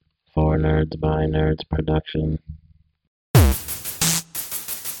For Nerds by Nerds production.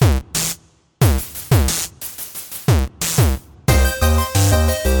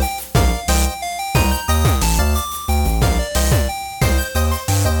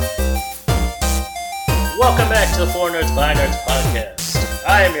 Welcome back to the For Nerds by Nerds podcast.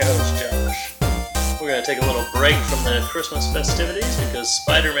 I am your host, Josh. We're going to take a little break from the Christmas festivities because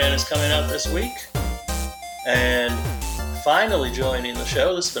Spider-Man is coming out this week. And finally joining the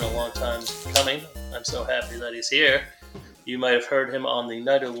show, this has been a long time coming. I'm so happy that he's here. You might have heard him on the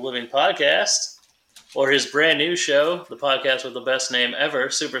Night of the Living podcast, or his brand new show, the podcast with the best name ever,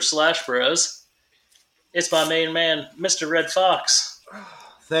 Super Slash Bros. It's my main man, Mr. Red Fox.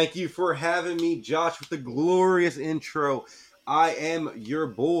 Thank you for having me, Josh, with the glorious intro. I am your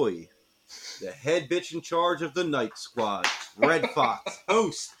boy, the head bitch in charge of the Night Squad, Red Fox,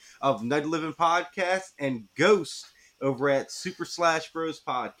 host of Night of Living Podcast and ghost over at Super Slash Bros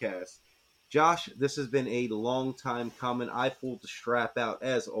Podcast. Josh, this has been a long time coming. I pulled the strap out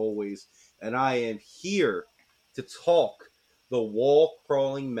as always, and I am here to talk the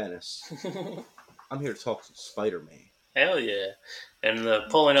wall-crawling menace. I'm here to talk some Spider-Man. Hell yeah. And the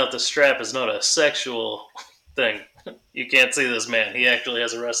pulling out the strap is not a sexual thing. You can't see this man. He actually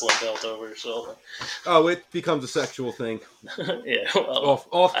has a wrestling belt over his shoulder. Oh, it becomes a sexual thing. Yeah. Well,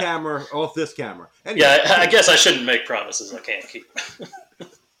 Off camera, off this camera. Anyway. Yeah, I guess I shouldn't make promises I can't keep.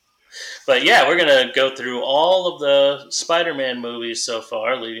 But yeah, we're going to go through all of the Spider-Man movies so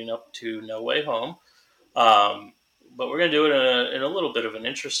far, leading up to No Way Home. But we're going to do it in a little bit of an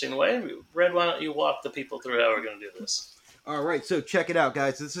interesting way. Red, why don't you walk the people through how we're going to do this? All right, so check it out,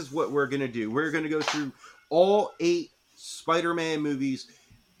 guys. This is what we're going to do. We're going to go through all 8 Spider-Man movies,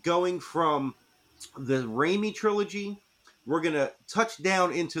 going from the Raimi trilogy. We're going to touch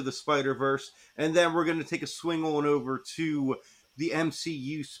down into the Spider-Verse, and then we're going to take a swing on over to the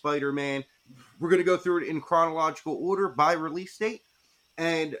MCU Spider-Man. We're going to go through it in chronological order by release date,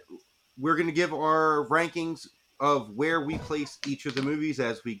 and we're going to give our rankings of where we place each of the movies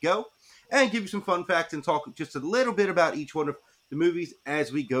as we go, and give you some fun facts and talk just a little bit about each one of the movies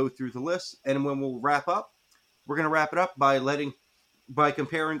as we go through the list. And when we'll wrap up, we're going to wrap it up by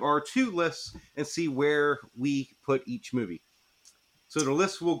comparing our 2 lists and see where we put each movie. So the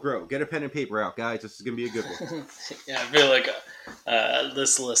list will grow. Get a pen and paper out, guys. This is going to be a good one. Yeah, I feel like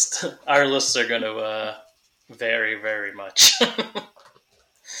our lists are going to vary very much.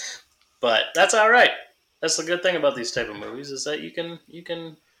 But that's all right. That's the good thing about these type of movies is that you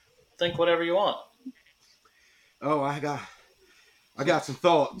can think whatever you want. Oh, I got some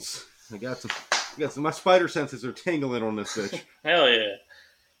thoughts. I got some. My spider senses are tingling on this bitch. Hell yeah!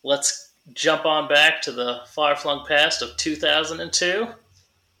 Let's jump on back to the far-flung past of 2002.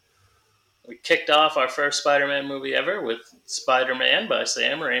 We kicked off our first Spider-Man movie ever with Spider-Man by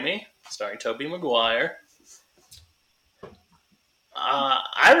Sam Raimi, starring Tobey Maguire.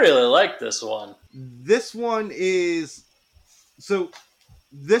 I really like this one. This one is... So,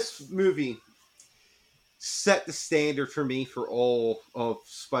 this movie set the standard for me for all of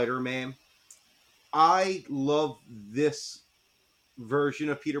Spider-Man. I love this version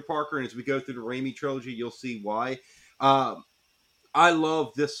of Peter Parker, and as we go through the Raimi trilogy, you'll see why. I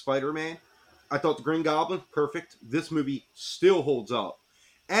love this Spider-Man. I thought the Green Goblin, perfect. This movie still holds up.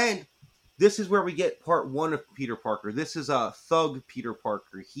 And this is where we get part 1 of Peter Parker. This is a thug Peter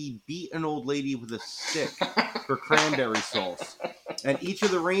Parker. He beat an old lady with a stick for cranberry sauce. And each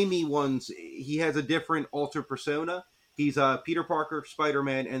of the Raimi ones, he has a different alter persona. He's Peter Parker,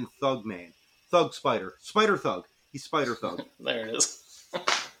 Spider-Man, and Thug Man. Thug Spider. Spider Thug. He's Spider Thug. There it is.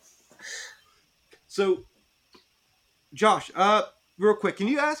 So, Josh, real quick, can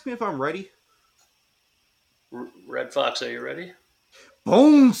you ask me if I'm ready? Red Fox, are you ready?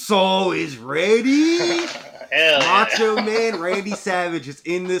 Bonesaw is ready. Hell Macho yeah. Man Randy Savage is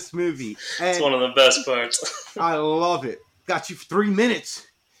in this movie. And It's one of the best parts. I love it. Got you for 3 minutes.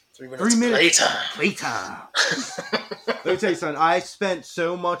 3 minutes Playtime. Let me tell you something. I spent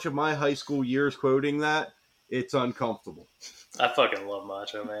so much of my high school years quoting that, it's uncomfortable. I fucking love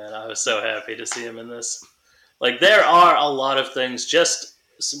Macho Man. I was so happy to see him in this. Like, there are a lot of things, just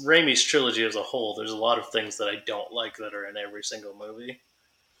Raimi's trilogy as a whole, there's a lot of things that I don't like that are in every single movie.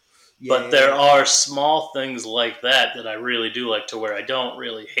 Yeah. But there are small things like that I really do like, to where I don't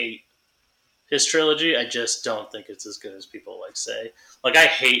really hate his trilogy. I just don't think it's as good as people say. Like, I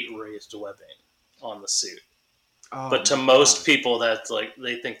hate raised webbing on the suit. Oh, but to most people, that's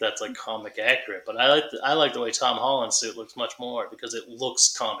they think that's comic accurate. But I like the way Tom Holland's suit looks much more, because it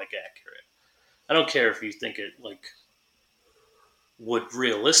looks comic accurate. I don't care if you think it would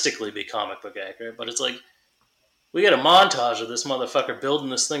realistically be comic book accurate, but it's we get a montage of this motherfucker building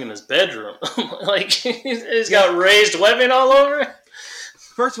this thing in his bedroom. Like, he's got raised webbing all over.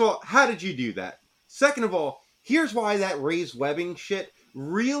 First of all, how did you do that? Second of all, here's why that raised webbing shit,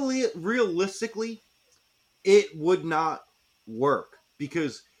 really, realistically, it would not work.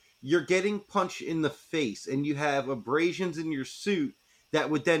 Because you're getting punched in the face, and you have abrasions in your suit that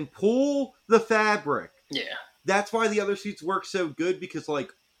would then pull the fabric. Yeah. That's why the other suits work so good, because,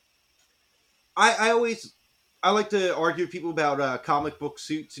 like, I like to argue with people about comic book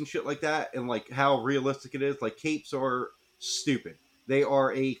suits and shit like that, and, like, how realistic it is. Like, capes are stupid. They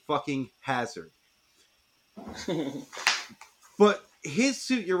are a fucking hazard. But his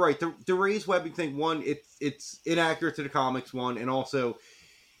suit, you're right. The raised webbing thing, one, it's inaccurate to the comics, one, and also,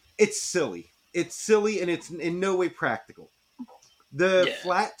 it's silly. It's silly, and it's in no way practical. The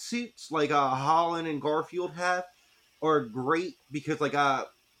flat suits, like Holland and Garfield have, are great because, like,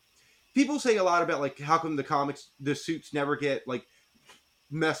 people say a lot about, like, how come the comics, the suits never get, like,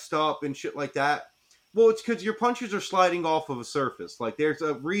 messed up and shit like that. Well, it's because your punches are sliding off of a surface. Like, there's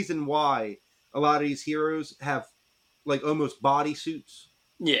a reason why a lot of these heroes have, like, almost body suits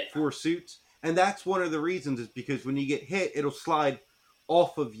for suits. And that's one of the reasons, is because when you get hit, it'll slide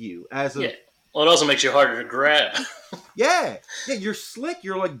off of you as a... Well, it also makes you harder to grab. Yeah, you're slick.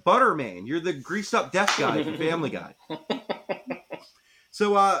 You're like Butterman. You're the greased-up death guy from Family Guy.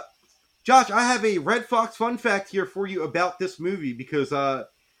 So, Josh, I have a Red Fox fun fact here for you about this movie, because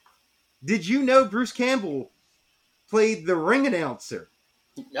did you know Bruce Campbell played the ring announcer?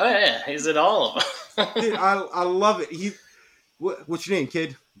 Oh, yeah, he's in all of them. Dude, I love it. What's your name,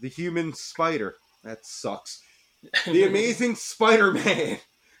 kid? The Human Spider. That sucks. The Amazing Spider-Man.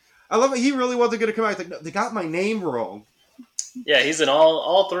 I love it. He really wasn't going to come out. He's like, no, they got my name wrong. Yeah, he's in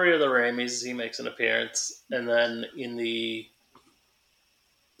all three of the Raimis. He makes an appearance. And then in the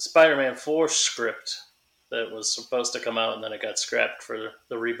Spider-Man 4 script that was supposed to come out and then it got scrapped for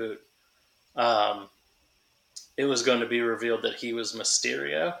the reboot, it was going to be revealed that he was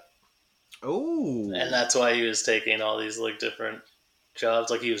Mysterio. Oh. And that's why he was taking all these, like, different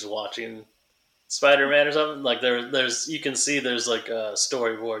jobs. Like, he was watching Spider-Man or something. Like, there's you can see there's, like,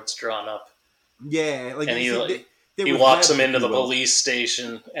 storyboards drawn up. Yeah. Like, and he walks him into the police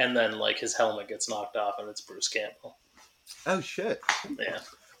station, and then, like, his helmet gets knocked off, and it's Bruce Campbell. Oh, shit. Yeah.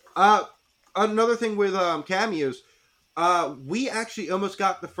 Another thing with cameos, we actually almost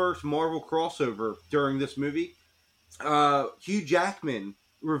got the first Marvel crossover during this movie. Hugh Jackman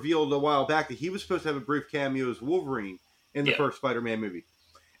revealed a while back that he was supposed to have a brief cameo as Wolverine in the first Spider-Man movie.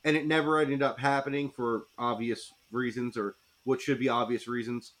 And it never ended up happening for obvious reasons, or what should be obvious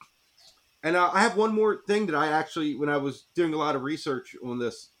reasons. And I have one more thing that I actually, when I was doing a lot of research on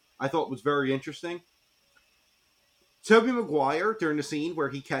this, I thought was very interesting. Tobey Maguire, during the scene where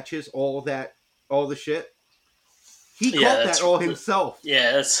he catches all the shit, he caught that all himself.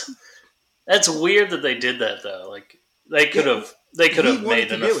 Yeah, that's weird that they did that, though. Like, they could have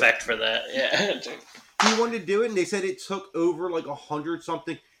made an effect for that. Yeah. He wanted to do it, and they said it took over like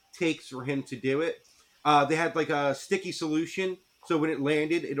 100-something takes for him to do it. They had like a sticky solution, so when it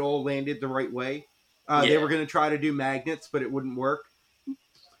landed, it all landed the right way. They were going to try to do magnets, but it wouldn't work.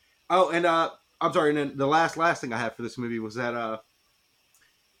 Oh, and I'm sorry, and then the last thing I have for this movie was that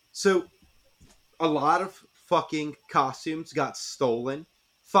so a lot of fucking costumes got stolen.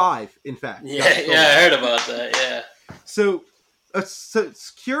 5, in fact. Yeah, I heard about that, yeah. So a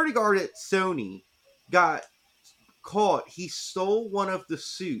security guard at Sony got caught. He stole one of the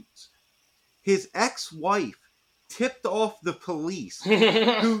suits. His ex-wife tipped off the police,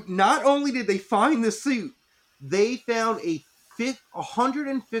 who not only did they find the suit, they found a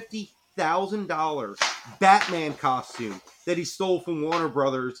 $150,000 Batman costume that he stole from Warner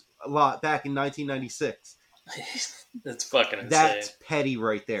Brothers a lot back in 1996. That's fucking insane. That's petty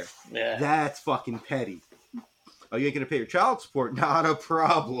right there. Yeah. That's fucking petty. Oh, you ain't gonna pay your child support? Not a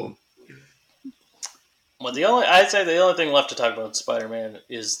problem. Well, I'd say the only thing left to talk about Spider-Man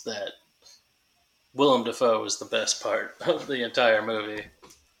is that Willem Dafoe is the best part of the entire movie.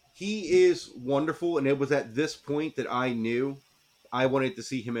 He is wonderful, and it was at this point that I knew I wanted to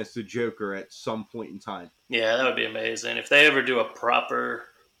see him as the Joker at some point in time. Yeah, that would be amazing. If they ever do a proper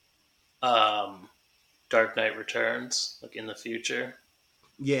Dark Knight Returns, like in the future,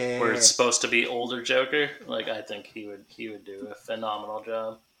 where it's supposed to be older Joker, like I think he would do a phenomenal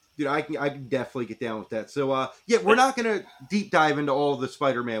job. Dude, I can definitely get down with that. So, we're not going to deep dive into all the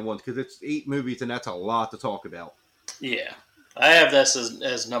Spider-Man ones, because it's 8 movies, and that's a lot to talk about. Yeah. I have this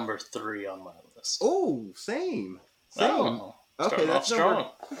as number 3 on my list. Oh, same. Oh, okay,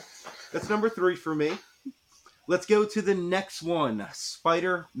 that's number 3 for me. Let's go to the next one,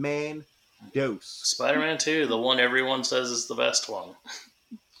 Spider-Man dose. Spider-Man 2, the one everyone says is the best one.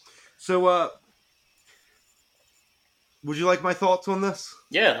 So, would you like my thoughts on this?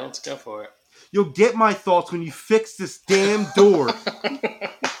 Yeah, let's go for it. You'll get my thoughts when you fix this damn door.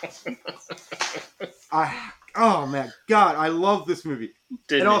 Oh man, God, I love this movie.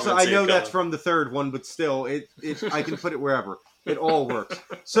 Didn't And also, even I see know it that's coming. from the third one, but still, I can put it wherever. It all works.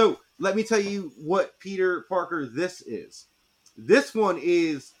 So, let me tell you what Peter Parker this is. This one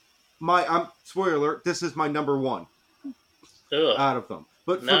is spoiler alert, this is my number one Ugh, out of them.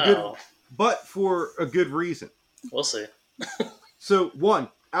 But no. for a good reason. We'll see. So, one,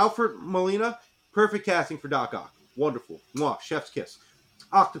 Alfred Molina, perfect casting for Doc Ock. Wonderful. Mwah, chef's kiss.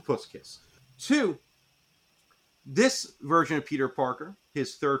 Octopus kiss. Two, this version of Peter Parker,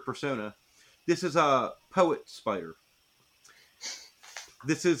 his third persona, this is a poet spider.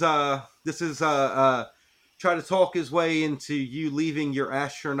 This is try to talk his way into you leaving your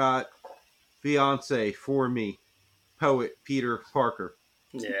astronaut fiance for me, poet Peter Parker.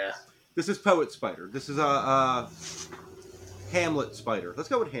 Yeah. This is poet spider. This is a Hamlet spider. Let's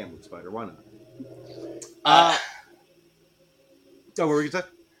go with Hamlet spider. Why not? What were you gonna say?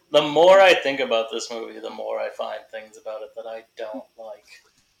 The more I think about this movie, the more I find things about it that I don't like.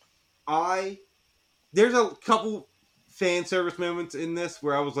 There's a couple fan service moments in this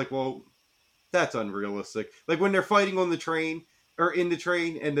where I was like, well, that's unrealistic. Like when they're fighting on the train or in the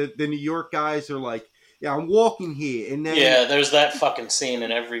train, and the New York guys are like, "Yeah, I'm walking here," and then Yeah, there's that fucking scene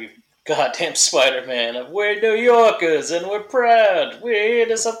in every goddamn Spider-Man of "We're New Yorkers and we're proud. We're here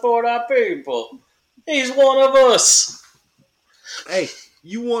to support our people. He's one of us." Hey,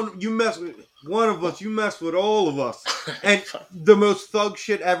 you mess with one of us, you mess with all of us, and the most thug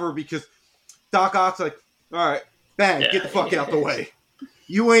shit ever because Doc Ock's like, "All right, bang, get the fuck out the way.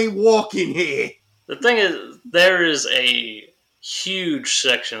 You ain't walking here." The thing is, there is a huge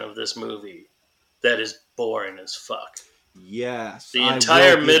section of this movie that is boring as fuck. Yes. The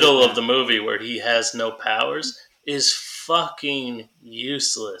entire middle of the movie where he has no powers is fucking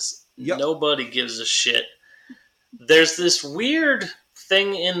useless. Yep. Nobody gives a shit. There's this weird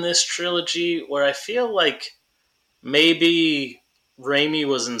thing in this trilogy where I feel like maybe Raimi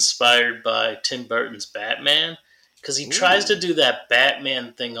was inspired by Tim Burton's Batman, because he tries to do that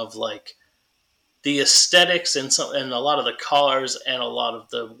Batman thing of like the aesthetics and a lot of the cars and a lot of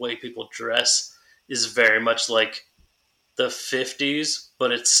the way people dress is very much like the 50s,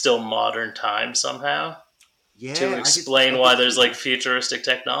 but it's still modern time somehow. Yeah, To explain why there's like futuristic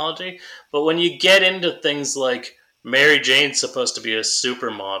technology. But when you get into things like Mary Jane's supposed to be a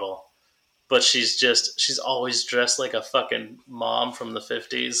supermodel, but she's always dressed like a fucking mom from the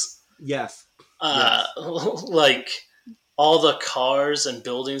 50s. Yes. Like all the cars and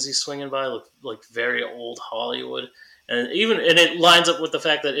buildings he's swinging by look like very old Hollywood, and it lines up with the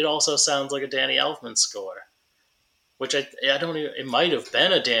fact that it also sounds like a Danny Elfman score, which I don't even. It might have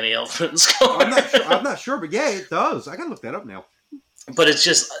been a Danny Elfman score. I'm not sure, but yeah, it does. I gotta look that up now. But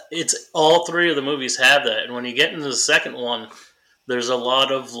it's all three of the movies have that, and when you get into the second one, there's a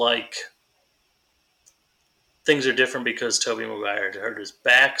lot of like things are different because Tobey Maguire hurt his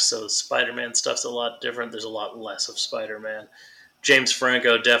back, so Spider-Man stuff's a lot different. There's a lot less of Spider-Man. James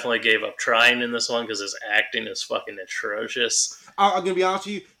Franco definitely gave up trying in this one because his acting is fucking atrocious. I'm gonna be honest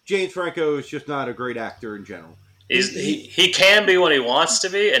with you, James Franco is just not a great actor in general. He can be when he wants to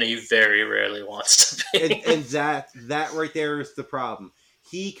be, and he very rarely wants to be. and that right there is the problem.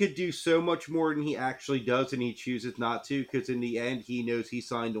 He could do so much more than he actually does, and he chooses not to, because in the end, he knows he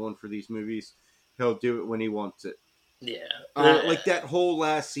signed on for these movies. He'll do it when he wants it. Yeah. Like that whole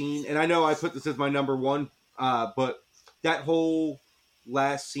last scene, and I know I put this as my number one, but that whole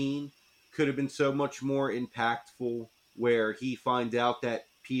last scene could have been so much more impactful, where he finds out that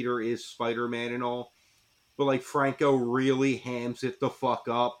Peter is Spider-Man and all. But like Franco really hams it the fuck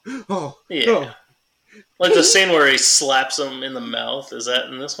up. Oh yeah. Oh. Like the scene where he slaps him in the mouth. Is that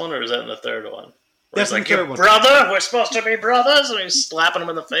in this one or is that in the third one? That's like, the third your one. brother? We're supposed to be brothers? And he's slapping him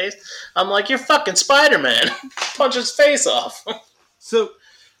in the face. I'm like, you're fucking Spider-Man. Punch his face off. So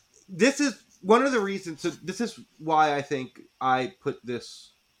this is one of the reasons. So this is why I think I put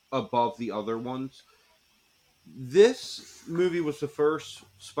this above the other ones. This movie was the first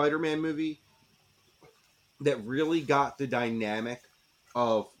Spider-Man movie that really got the dynamic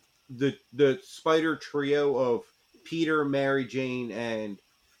of the Spider trio of Peter, Mary Jane, and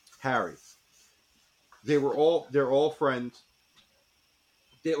Harry. They're all friends.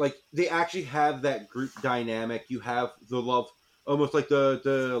 They actually have that group dynamic. You have the love, almost like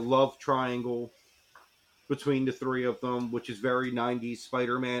the love triangle between the three of them, which is very 90s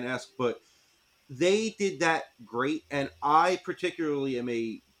Spider-Man-esque, but they did that great, and I particularly am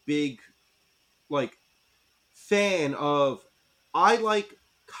a big like fan of. I like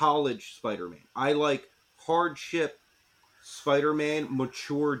college Spider-Man. I like hardship Spider-Man,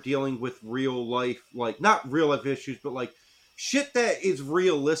 mature, dealing with real life, like not real life issues, but like shit that is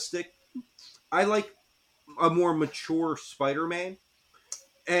realistic. I like a more mature Spider-Man.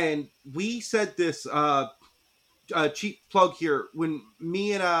 And we said this cheap plug here when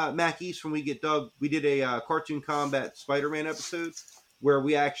me and Mac East from We Get Dug, we did a Cartoon Combat Spider-Man episode where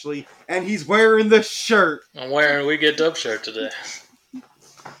we actually, and he's wearing the shirt. I'm wearing a We Get Dub shirt today.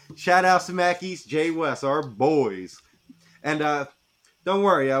 Shout out to Mac East, Jay West, our boys. And don't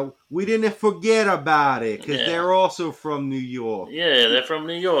worry, we didn't forget about it because they're also from New York. Yeah, they're from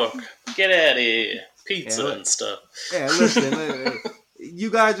New York. Get out of here. Pizza and stuff. Yeah, listen,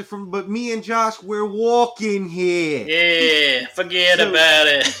 you guys are from, but me and Josh, we're walking here. Yeah, forget about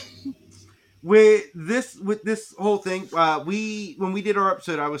it. With this whole thing, when we did our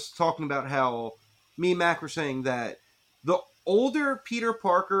episode, I was talking about how me and Mac were saying that the older Peter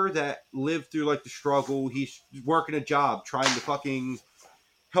Parker that lived through like the struggle, he's working a job trying to fucking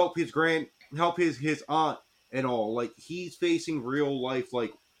help his aunt and all. Like he's facing real life,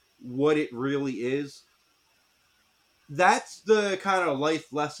 like what it really is. That's the kind of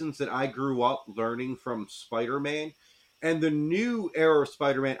life lessons that I grew up learning from Spider-Man. And the new era of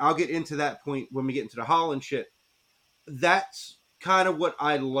Spider-Man, I'll get into that point when we get into the Holland shit. That's kind of what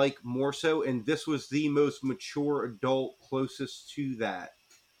I like more so, and this was the most mature adult closest to that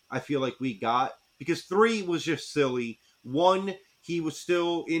I feel like we got. Because 3 was just silly. 1, he was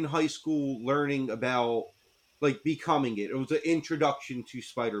still in high school learning about, like, becoming it. It was an introduction to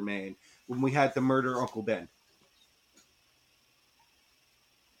Spider-Man when we had to murder Uncle Ben.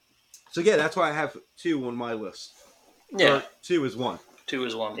 So yeah, that's why I have 2 on my list. Yeah. Or 2 is 1. 2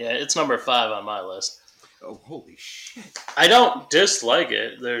 is 1. Yeah, it's number 5 on my list. Oh, holy shit. I don't dislike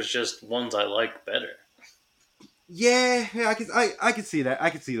it. There's just ones I like better. Yeah, I can see that. I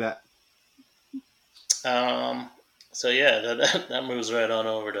can see that. So yeah, that moves right on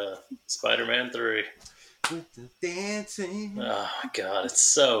over to Spider-Man 3. With the dancing. Oh my god, it's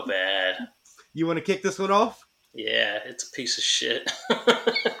so bad. You want to kick this one off? Yeah, it's a piece of shit.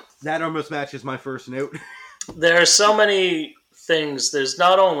 That almost matches my first note. There are so many things. There's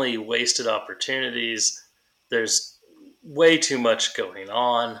not only wasted opportunities, there's way too much going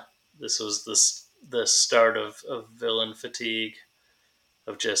on. This was the start of villain fatigue,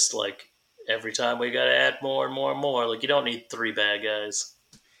 of just like every time we got to add more and more and more. Like you don't need 3 bad guys.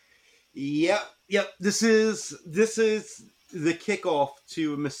 Yep. This is the kickoff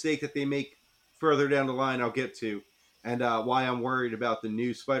to a mistake that they make further down the line. I'll get to, and why I'm worried about the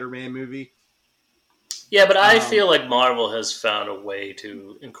new Spider-Man movie. Yeah, but I feel like Marvel has found a way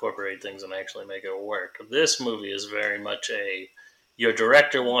to incorporate things and actually make it work. This movie is very much your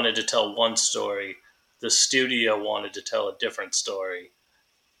director wanted to tell one story, the studio wanted to tell a different story.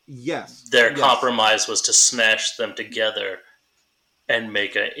 Yes. Their compromise was to smash them together and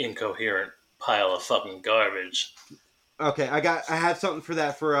make an incoherent pile of fucking garbage. Okay, I have something for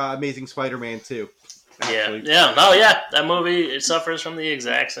that for Amazing Spider-Man 2. Actually. Yeah. That movie, it suffers from the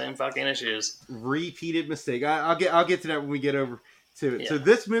exact same fucking issues. Repeated mistake. I'll get to that when we get over to it. Yeah. So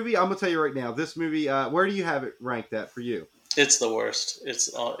this movie, I'm gonna tell you right now. This movie, where do you have it ranked at for you? It's the worst. It's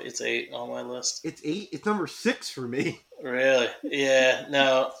 8 on my list. It's 8. It's number 6 for me. Really? Yeah.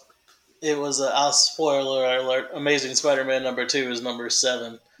 No, it was I'll spoiler alert. Amazing Spider-Man number 2 is number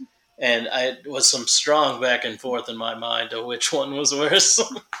 7. And it was some strong back and forth in my mind of which one was worse.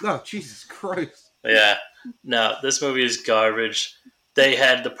 Oh, Jesus Christ. Yeah. No, this movie is garbage. They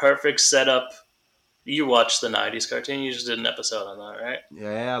had the perfect setup. You watched the 90s cartoon. You just did an episode on that, right?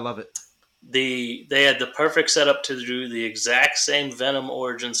 Yeah, I love it. They had the perfect setup to do the exact same Venom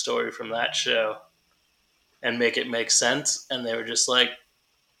origin story from that show and make it make sense. And they were just like,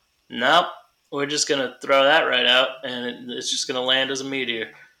 nope, we're just going to throw that right out and it's just going to land as a meteor.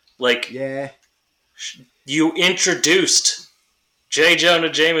 Like, yeah, you introduced J. Jonah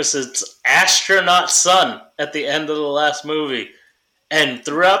Jameson's astronaut son at the end of the last movie, and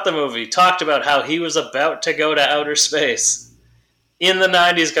throughout the movie talked about how he was about to go to outer space. In the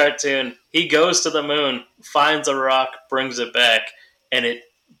 90s cartoon, he goes to the moon, finds a rock, brings it back, and it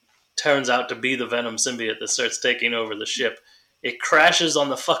turns out to be the Venom symbiote that starts taking over the ship. It crashes on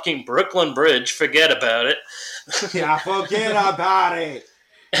the fucking Brooklyn Bridge, forget about it. Yeah, forget about it.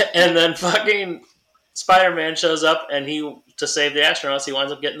 And then fucking Spider-Man shows up, and to save the astronauts, he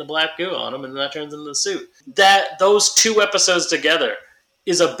winds up getting the black goo on him, and that turns into the suit. Those 2 episodes together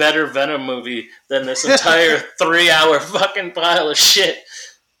is a better Venom movie than this entire 3-hour fucking pile of shit.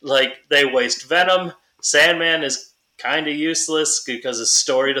 Like, they waste Venom. Sandman is kind of useless because his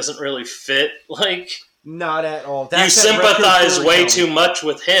story doesn't really fit. Like, Not at all. you sympathize way too much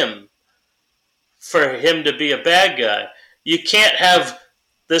with him for him to be a bad guy. You can't have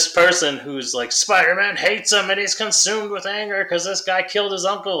this person who's like, Spider-Man hates him and he's consumed with anger because this guy killed his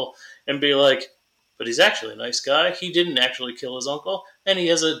uncle, and be like, but he's actually a nice guy. He didn't actually kill his uncle, and he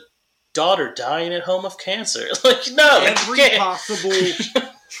has a daughter dying at home of cancer. Like, no, every possible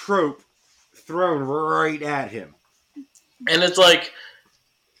trope thrown right at him. And it's like,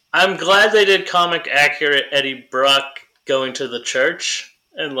 I'm glad they did comic accurate Eddie Brock going to the church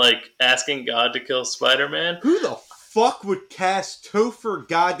and like asking God to kill Spider-Man. Who the fuck would cast Topher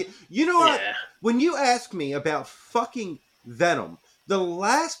God? You know what? Yeah. When you ask me about fucking Venom, the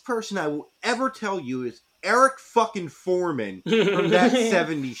last person I will ever tell you is Eric fucking Foreman from that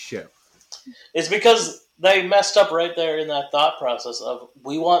 70s show. It's because they messed up right there in that thought process of,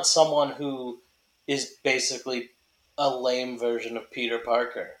 we want someone who is basically a lame version of Peter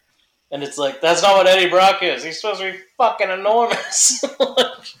Parker. And it's like, that's not what Eddie Brock is. He's supposed to be fucking enormous.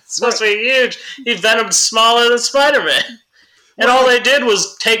 He's supposed to be huge. He's Venom's smaller than Spider-Man. And all they did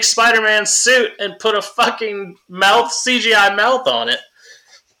was take Spider-Man's suit and put a fucking CGI mouth on it.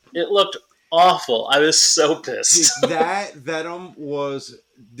 It looked awful. I was so pissed. That Venom was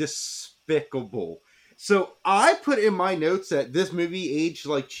despicable. So I put in my notes that this movie aged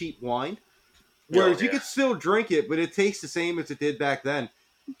like cheap wine. Whereas you could still drink it, but it tastes the same as it did back then.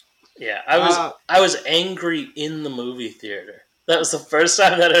 Yeah, I was angry in the movie theater. That was the first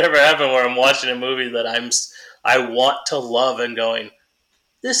time that had ever happened where I'm watching a movie that I want to love and going,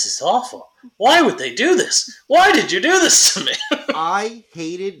 this is awful. Why would they do this? Why did you do this to me? I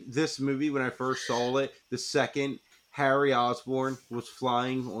hated this movie when I first saw it. The second Harry Osborn was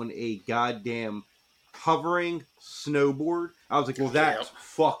flying on a goddamn hovering snowboard. I was like, well, that's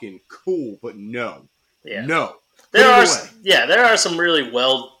fucking cool, but no. Yeah. No. There are some really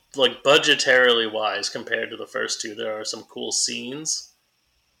well, like, budgetarily wise compared to the first two. There are some cool scenes,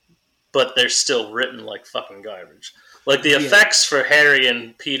 but they're still written like fucking garbage. Like the effects for Harry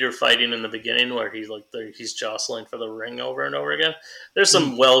and Peter fighting in the beginning, where he's jostling for the ring over and over again. There's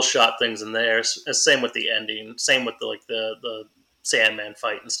some well shot things in there. Same with the ending. Same with the Sandman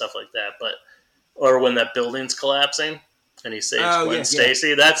fight and stuff like that. Or when that building's collapsing and he saves Gwen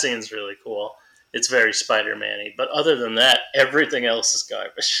Stacy. That scene's really cool. It's very Spider-Man-y. But other than that, everything else is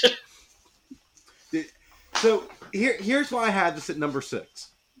garbage. So here's why I had this at number 6.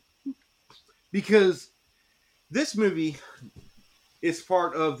 Because this movie is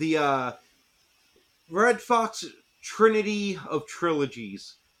part of the Red Fox trinity of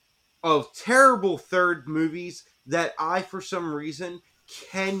trilogies of terrible third movies that I, for some reason,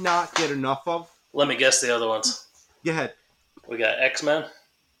 cannot get enough of. Let me guess the other ones. Go ahead. We got X-Men.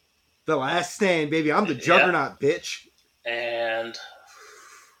 The Last Stand, baby. I'm the Juggernaut, bitch. And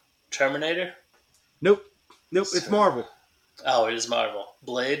Terminator? Nope. It's Marvel. Oh, it is Marvel.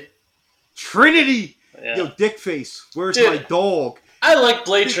 Blade? Trinity! Yeah. Yo, Dickface, where's my dog? I like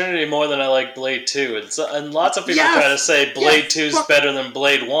Blade Trinity more than I like Blade 2. And lots of people try to say Blade 2 is better than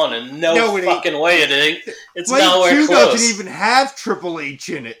Blade 1, and no fucking way it ain't. It's Blade nowhere 2 close. doesn't even have Triple H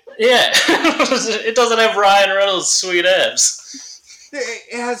in it. Yeah. It doesn't have Ryan Reynolds' sweet abs.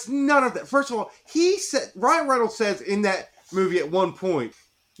 It has none of that. First of all, Ryan Reynolds says in that movie at one point,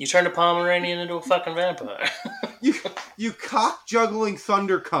 you turned a Pomeranian into a fucking vampire. you cock-juggling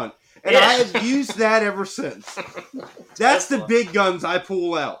thunder cunt. And I have used that ever since. That's the big guns I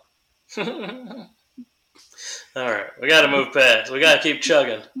pull out. Alright, we gotta move past. We gotta keep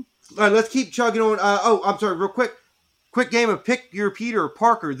chugging. Alright, let's keep chugging on. I'm sorry, real quick. Quick game of Pick Your Peter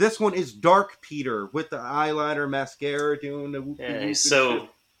Parker. This one is Dark Peter with the eyeliner, mascara, doing the whoop-de-whoop.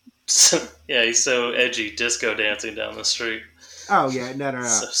 Yeah, he's so edgy, disco dancing down the street. Oh, yeah, no.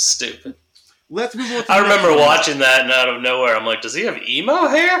 So stupid. Let's move on to I remember watching that, and out of nowhere, I'm like, does he have emo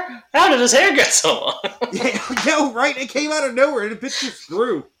hair? How did his hair get so long? Yeah, right. It came out of nowhere, and it bit you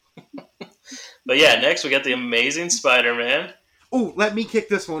through. But yeah, next we got The Amazing Spider-Man. Oh, let me kick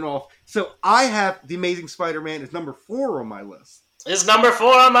this one off. So I have The Amazing Spider-Man as number 4 on my list. It's number 4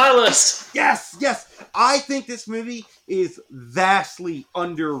 on my list. Yes. I think this movie is vastly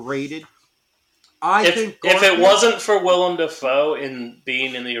underrated. If it wasn't for Willem Dafoe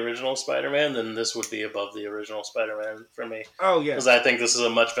being in the original Spider-Man, then this would be above the original Spider-Man for me. Oh, yeah. Because I think this is a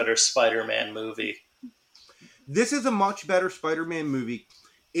much better Spider-Man movie. This is a much better Spider-Man movie.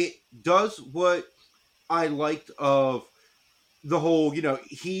 It does what I liked of the whole,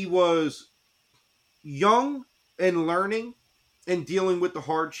 he was young and learning and dealing with the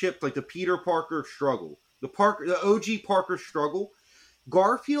hardship, like the Peter Parker struggle. The OG Parker struggle.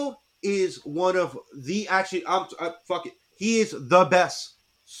 Garfield is one of the actually. Fuck it. He is the best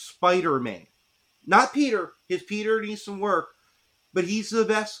Spider-Man. Not Peter. His Peter needs some work, but he's the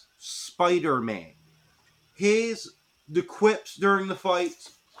best Spider-Man. The quips during the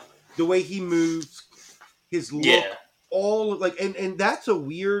fights, the way he moves, his look, all like, and that's a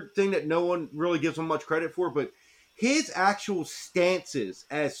weird thing that no one really gives him much credit for, but his actual stances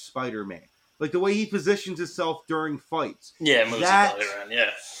as Spider-Man, like the way he positions himself during fights, moves his body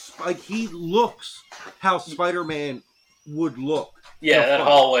around, like he looks how Spider-Man would look. Yeah, that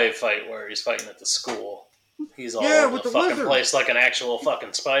hallway fight where he's fighting at the school, he's all over the fucking lizard. Place like an actual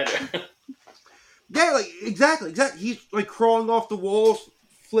fucking spider. Yeah, like exactly. He's like crawling off the walls,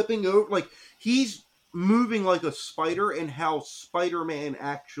 flipping over, like he's moving like a spider. And how Spider-Man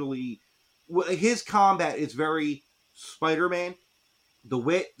actually, his combat is very Spider-Man. The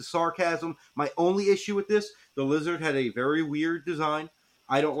wit, the sarcasm. My only issue with this, the lizard had a very weird design.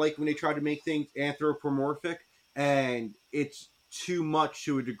 I don't like when they try to make things anthropomorphic, and it's too much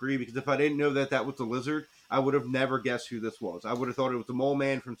to a degree. Because if I didn't know that was a lizard, I would have never guessed who this was. I would have thought it was the Mole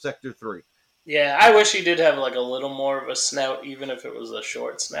Man from Sector 3. Yeah, I wish he did have like a little more of a snout, even if it was a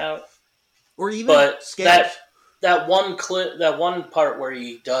short snout. Or even that one clip, that one part where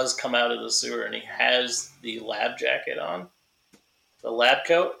he does come out of the sewer and he has the lab jacket on, the lab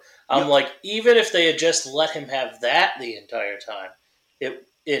coat. I'm like, even if they had just let him have that the entire time,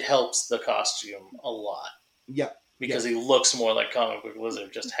 it helps the costume a lot. Yeah, because he looks more like Comic Book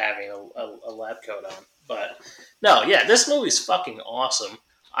Lizard just having a lab coat on. But no, this movie's fucking awesome.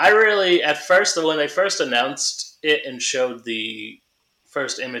 I really, at first, when they first announced it and showed the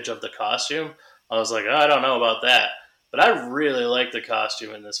first image of the costume, I was like, I don't know about that. But I really like the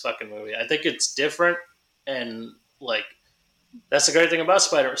costume in this fucking movie. I think it's different, and, like, that's the great thing about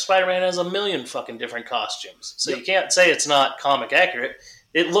Spider-Man. Spider-Man has a million fucking different costumes. So you can't say it's not comic accurate.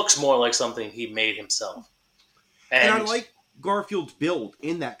 It looks more like something he made himself. And I like Garfield's build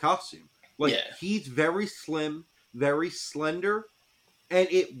in that costume. Like, he's very slim, very slender, and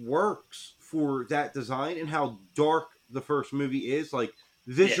it works for that design and how dark the first movie is, like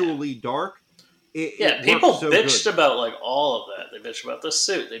visually dark. People bitched about like all of that. They bitched about the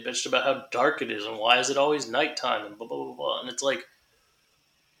suit. They bitched about how dark it is and why is it always nighttime and blah blah blah blah. And it's like,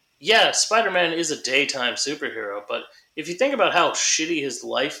 Spider-Man is a daytime superhero, but if you think about how shitty his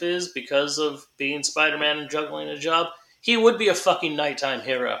life is because of being Spider-Man and juggling a job, he would be a fucking nighttime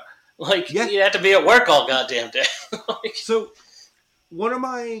hero. Like he'd have to be at work all goddamn day. So. One of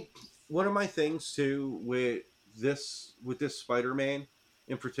my things too with this Spider-Man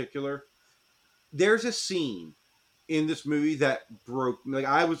in particular, there's a scene in this movie that broke. Like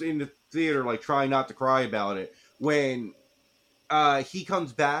I was in the theater, like trying not to cry about it when he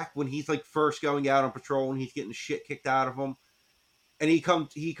comes back when he's like first going out on patrol and he's getting the shit kicked out of him, and he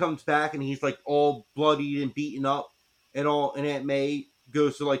comes back and he's like all bloodied and beaten up and all, and Aunt May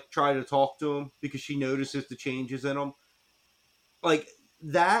goes to like try to talk to him because she notices the changes in him. Like,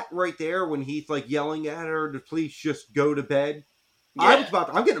 that right there, when he's, like, yelling at her to please just go to bed. Yeah.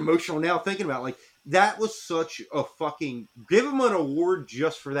 I'm getting emotional now thinking about it. Like, that was such a fucking... Give him an award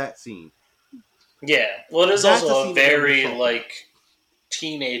just for that scene. Yeah. Well, it is also a very, like,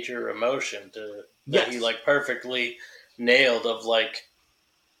 teenager emotion that he, like, perfectly nailed of, like,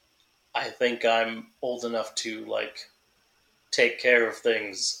 I think I'm old enough to, like, take care of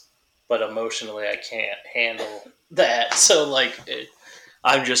things, but emotionally I can't handle that. So, like,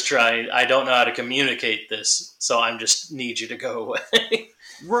 I'm just trying. I don't know how to communicate this, so I'm just need you to go away.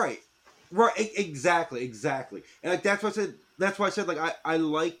 Right. Exactly. And like that's why I said like I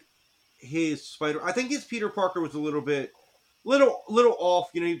like his Spider. I think his Peter Parker was a little off.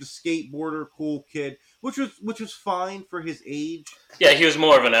 You know, he was a skateboarder, cool kid, which was fine for his age. Yeah, he was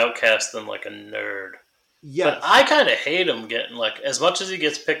more of an outcast than like a nerd. Yeah, but I kind of hate him getting like as much as he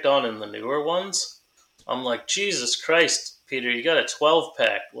gets picked on in the newer ones. I'm like, Jesus Christ, Peter, you got a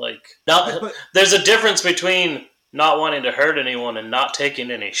 12-pack. Like, there's a difference between not wanting to hurt anyone and not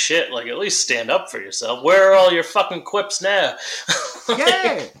taking any shit. Like, at least stand up for yourself. Where are all your fucking quips now?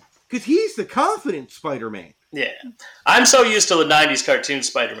 Yeah, because he's the confident Spider-Man. Yeah. I'm so used to the 90s cartoon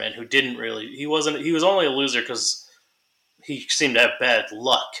Spider-Man who didn't really... He was only a loser because he seemed to have bad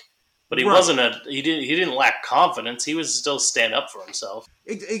luck. But he wasn't he didn't lack confidence. He was still stand up for himself.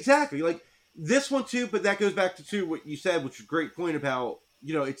 Exactly. Like, this one too, but that goes back to what you said, which is a great point about,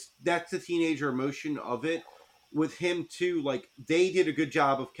 you know, that's the teenager emotion of it. With him too, like, they did a good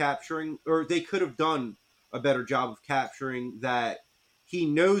job of capturing, or they could have done a better job of capturing that he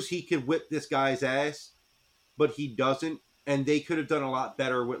knows he can whip this guy's ass, but he doesn't. And they could have done a lot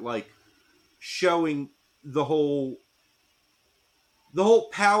better with, like, showing the whole the whole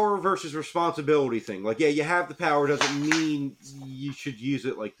power versus responsibility thing. Like, yeah, you have the power doesn't mean you should use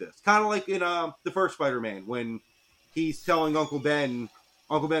it like this. Kind of like in the first Spider-Man when he's telling Uncle Ben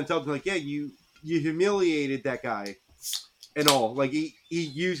tells him like, yeah, you humiliated that guy and all. Like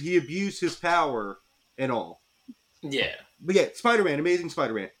he abused his power and all. Yeah. But yeah, Spider-Man, Amazing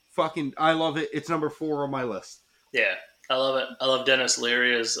Spider-Man. Fucking, I love it. It's number 4 on my list. Yeah, I love it. I love Dennis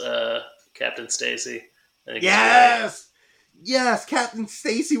Leary as Captain Stacy. Yes! Yes, Captain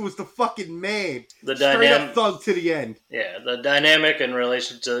Stacy was the fucking man. The Straight up thug to the end. Yeah, the dynamic in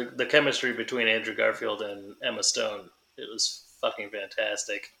relation to the chemistry between Andrew Garfield and Emma Stone, it was fucking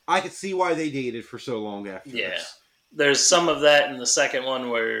fantastic. I could see why they dated for so long after this. There's some of that in the second one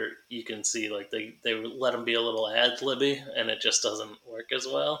where you can see like they let him be a little ad-libby and it just doesn't work as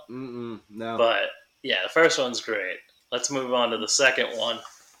well. No. But yeah, the first one's great. Let's move on to the second one,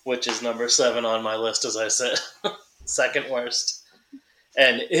 which is number 7 on my list, as I said. Second worst.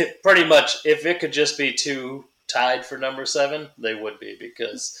 And it pretty much, if it could just be 2 tied for number 7, they would be,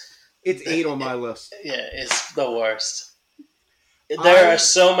 because it's 8 on my list. Yeah, it's the worst. There are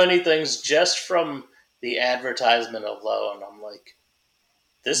so many things just from the advertisement alone. I'm like,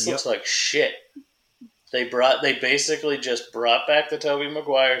 this looks like shit. They basically just brought back the Tobey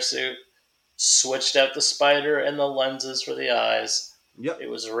Maguire suit, switched out the spider and the lenses for the eyes. Yep. It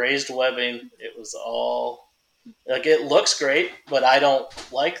was raised webbing. It was all like, it looks great, but I don't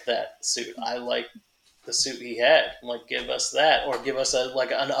like that suit. I like the suit he had. I'm like, give us that, or give us an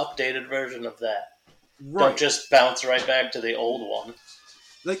updated version of that. Right. Don't just bounce right back to the old one.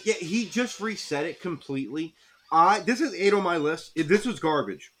 Like, yeah, he just reset it completely. This is 8 on my list. This was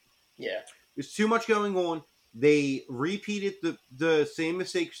garbage. Yeah. There's too much going on. They repeated the same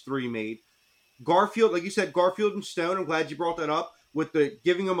mistakes 3 made. Garfield, like you said, Garfield and Stone, I'm glad you brought that up, with the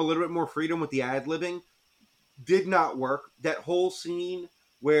giving them a little bit more freedom with the ad-libbing, did not work. That whole scene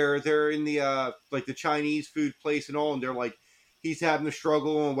where they're in the the Chinese food place and all, and they're like, he's having a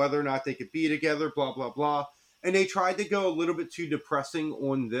struggle on whether or not they could be together, blah, blah, blah. And they tried to go a little bit too depressing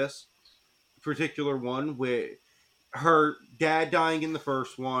on this particular one, with her dad dying in the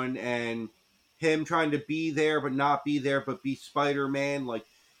first one and him trying to be there but not be there but be Spider-Man. Like,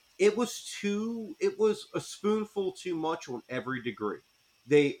 it was a spoonful too much on every degree.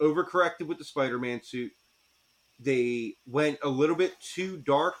 They overcorrected with the Spider-Man suit. They went a little bit too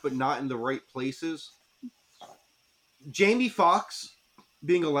dark but not in the right places. Jamie Foxx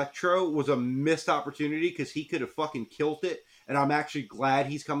being Electro was a missed opportunity because he could have fucking killed it. And I'm actually glad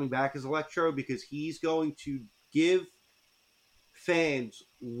he's coming back as Electro, because he's going to give fans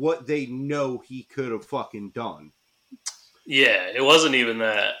what they know he could have fucking done. Yeah, it wasn't even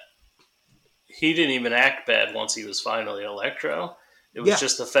that. He didn't even act bad once he was finally Electro. It was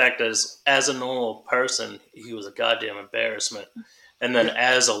just the fact as a normal person, he was a goddamn embarrassment. And then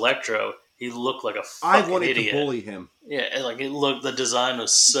as Electro, he looked like a fucking idiot. I wanted to bully him. Yeah, like the design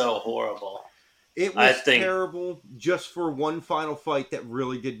was so horrible. It was terrible just for one final fight that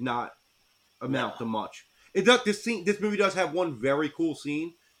really did not amount to much. This movie does have one very cool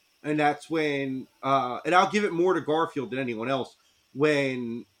scene, and that's when, and I'll give it more to Garfield than anyone else,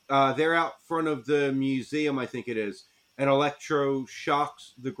 when they're out front of the museum, I think it is, and Electro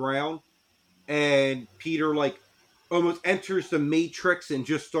shocks the ground, and Peter, almost enters the Matrix and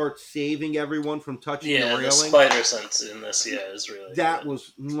just starts saving everyone from touching the railing. The spider sense in this, is really that good.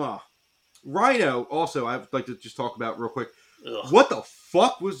 Was Rhino. Also, I'd like to just talk about real quick. Ugh. What the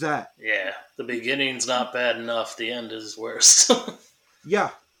fuck was that? Yeah, the beginning's not bad enough. The end is worse. Yeah,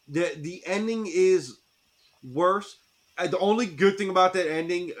 the ending is worse. The only good thing about that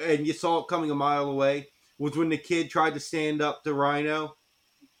ending, and you saw it coming a mile away, was when the kid tried to stand up to Rhino.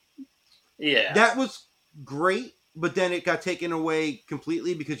 Yeah, that was great. But then it got taken away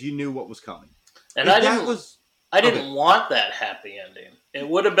completely because you knew what was coming. And I didn't want that happy ending. It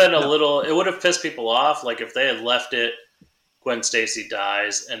would have been it would have pissed people off. Like if they had left it, Gwen Stacy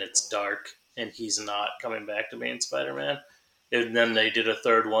dies and it's dark and he's not coming back to being Spider-Man. And then they did a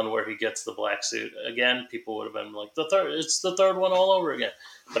third one where he gets the black suit again. People would have been like, it's the third one all over again.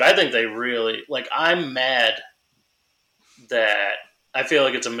 But I think they really, I'm mad that I feel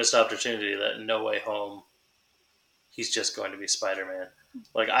like it's a missed opportunity that No Way Home, he's just going to be Spider-Man.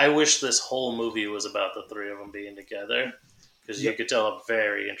 I wish this whole movie was about the three of them being together, because you could tell a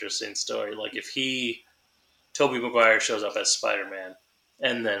very interesting story. If Tobey Maguire shows up as Spider-Man,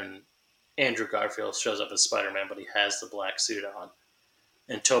 and then Andrew Garfield shows up as Spider-Man, but he has the black suit on,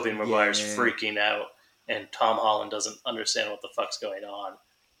 and Tobey Maguire's freaking out, and Tom Holland doesn't understand what the fuck's going on,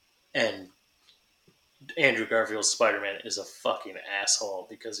 and Andrew Garfield's Spider-Man is a fucking asshole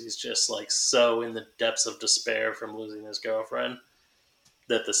because he's just so in the depths of despair from losing his girlfriend.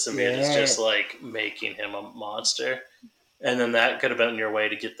 that the symbiote is just like making him a monster. And then that could have been your way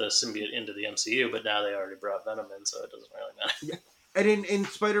to get the symbiote into the MCU, but now they already brought Venom in, so it doesn't really matter. Yeah. And in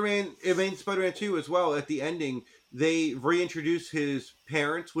Spider-Man 2 as well, at the ending, they reintroduce his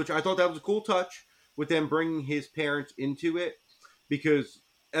parents, which I thought that was a cool touch, with them bringing his parents into it, because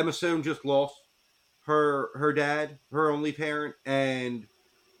Emma Stone just lost her dad, her only parent, and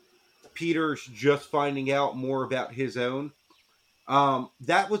Peter's just finding out more about his own.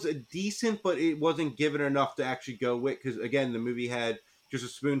 That was a decent, but it wasn't given enough to actually go with, because again, the movie had just a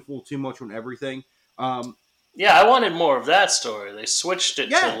spoonful too much on everything. Yeah, I wanted more of that story. They switched it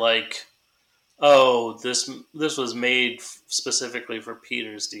to like, oh, this was made specifically for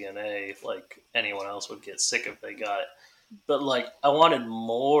Peter's DNA. Like anyone else would get sick if they got it. But like, I wanted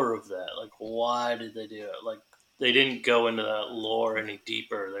more of that. Like, why did they do it? Like, they didn't go into that lore any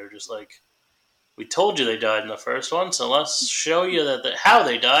deeper. They were just like, we told you they died in the first one, so let's show you how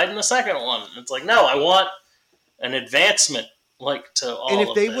they died in the second one. And it's like, no, I want an advancement, like, to all of this. And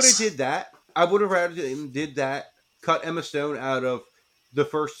if they would have did that, I would have rather them did that, cut Emma Stone out of the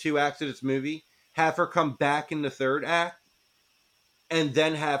first 2 acts of this movie, have her come back in the 3rd act, and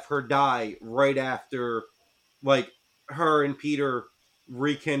then have her die right after, like, her and Peter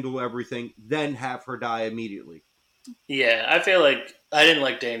rekindle everything, then have her die immediately. Yeah, I feel like I didn't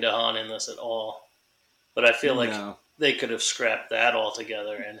like Dane DeHaan in this at all, but I feel like they could have scrapped that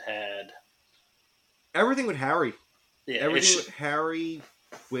altogether and had everything with Harry. Yeah, everything with Harry,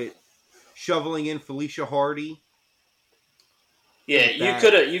 with shoveling in Felicia Hardy. Yeah,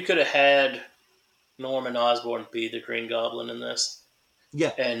 you could have had Norman Osborn be the Green Goblin in this.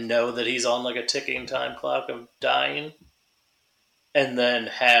 Yeah, and know that he's on like a ticking time clock of dying, and then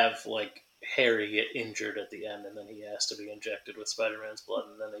have like Harry get injured at the end, and then he has to be injected with Spider-Man's blood,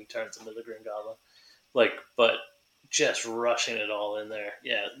 and then he turns into the Green Goblin. Like, but just rushing it all in there.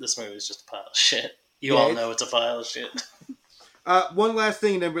 Yeah, this movie is just a pile of shit. You all know it's a pile of shit. One last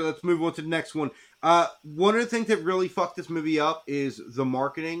thing, then let's move on to the next one. One of the things that really fucked this movie up is the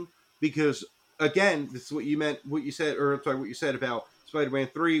marketing, because again, this is what you said about Spider-Man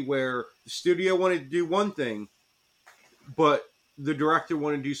 3, where the studio wanted to do one thing, but the director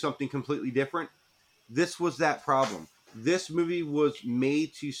wanted to do something completely different. This was that problem. This movie was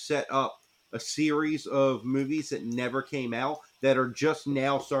made to set up a series of movies that never came out, that are just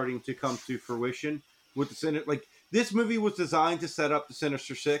now starting to come to fruition with the like. This movie was designed to set up the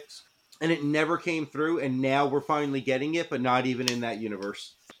Sinister Six, and it never came through, and now we're finally getting it, but not even in that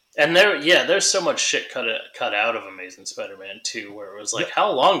universe. And there's so much shit cut out of Amazing Spider-Man 2, where it was like, how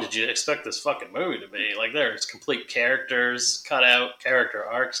long did you expect this fucking movie to be? Like, there's complete characters cut out, character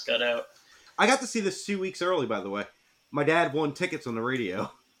arcs cut out. I got to see this 2 weeks early, by the way. My dad won tickets on the radio.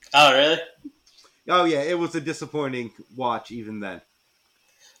 Oh, really? Oh, yeah, it was a disappointing watch even then.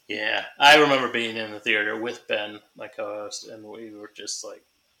 Yeah, I remember being in the theater with Ben, my co-host, and we were just like,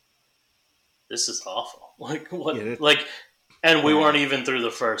 this is awful. Like, what? Yeah, and we weren't even through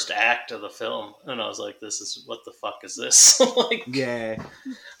the first act of the film, and I was like, what the fuck is this? Like, yeah.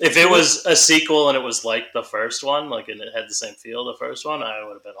 If it was a sequel and it was like the first one, like, and it had the same feel the first one, I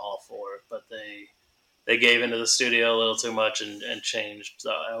would have been all for it, but they gave into the studio a little too much and changed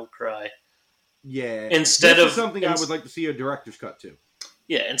the outcry. Yeah. This is something I would like to see a director's cut to.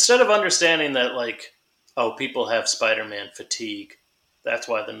 Yeah, instead of understanding that, like, oh, people have Spider-Man fatigue, that's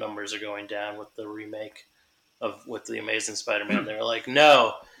why the numbers are going down with the remake with the Amazing Spider-Man. They're like,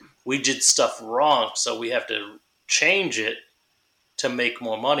 no, we did stuff wrong, so we have to change it to make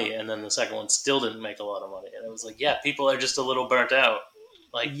more money. And then the second one still didn't make a lot of money. And it was like, yeah, people are just a little burnt out.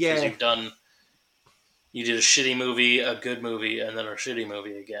 Like, because you did a shitty movie, a good movie, and then a shitty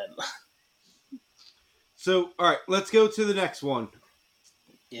movie again. So, all right, let's go to the next one.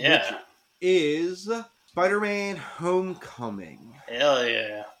 Yeah. Which is Spider-Man Homecoming. Hell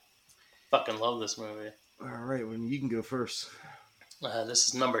yeah. Fucking love this movie. All right, well, you can go first. This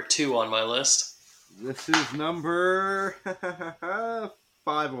is number 2 on my list. This is number 5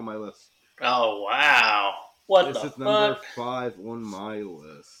 on my list. Oh, wow. This is number 5 on my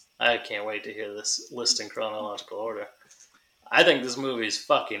list. I can't wait to hear this list in chronological order. I think this movie is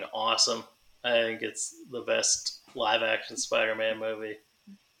fucking awesome. I think it's the best live-action Spider-Man movie.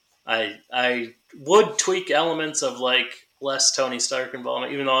 I would tweak elements of, like, less Tony Stark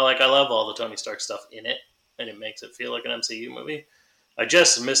involvement, even though I love all the Tony Stark stuff in it, and it makes it feel like an MCU movie. I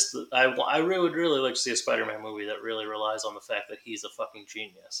just missed I really would really like to see a Spider-Man movie that really relies on the fact that he's a fucking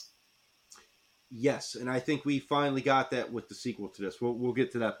genius. Yes, and I think we finally got that with the sequel to this. We'll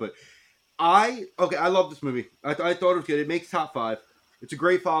get to that, but I love this movie. I thought it was good. It makes top 5. It's a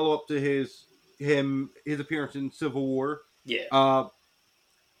great follow-up to his appearance in Civil War. Yeah.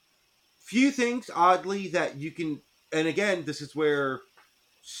 few things, oddly, that you can, and again, this is where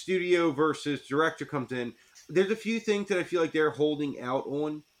studio versus director comes in. There's a few things that I feel like they're holding out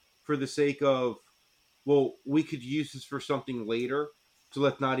on for the sake of, well, we could use this for something later, so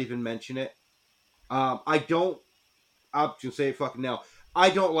let's not even mention it. I don't. I'm just gonna say it fucking now.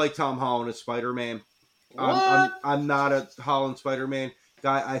 I don't like Tom Holland as Spider-Man. I'm not a Holland Spider-Man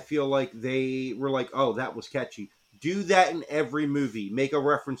guy. I feel like they were like, oh, that was catchy. Do that in every movie. Make a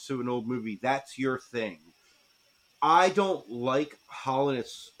reference to an old movie. That's your thing. I don't like Holland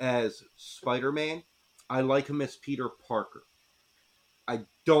as Spider-Man. I like him as Peter Parker. I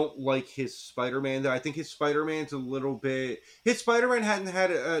don't like his Spider-Man. I think his Spider-Man's a little bit... His Spider-Man hadn't had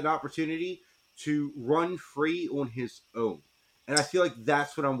an opportunity to run free on his own. And I feel like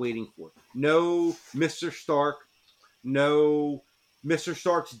that's what I'm waiting for. No Mr. Stark. No Mr.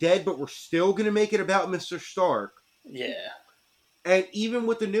 Stark's dead, but we're still going to make it about Mr. Stark. Yeah. And even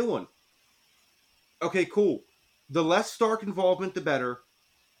with the new one. Okay, cool. The less Stark involvement, the better.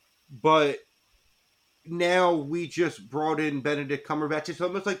 But now we just brought in Benedict Cumberbatch. It's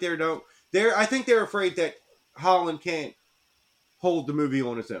almost like I think they're afraid that Holland can't hold the movie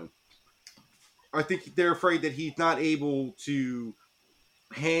on his own. I think they're afraid that he's not able to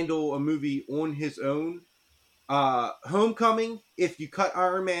handle a movie on his own. Homecoming, if you cut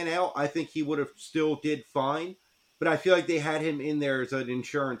Iron Man out, I think he would have still did fine. But I feel like they had him in there as an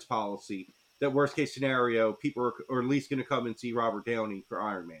insurance policy. That worst case scenario, people are at least going to come and see Robert Downey for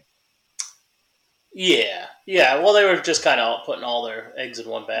Iron Man. Yeah. Well, they were just kind of putting all their eggs in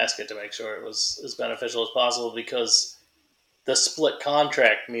one basket to make sure it was as beneficial as possible, because the split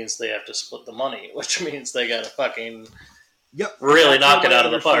contract means they have to split the money, which means they got to fucking really knock it out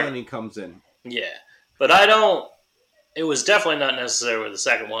of the park. Comes in. Yeah, but it was definitely not necessary with the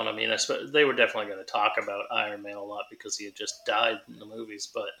second one. I mean, they were definitely going to talk about Iron Man a lot because he had just died in the movies,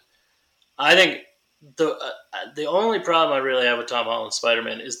 but I think the only problem I really have with Tom Holland's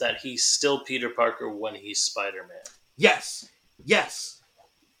Spider-Man is that he's still Peter Parker when he's Spider-Man. Yes.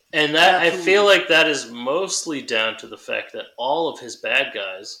 And that Absolutely. I feel like that is mostly down to the fact that all of his bad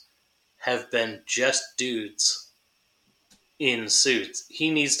guys have been just dudes in suits.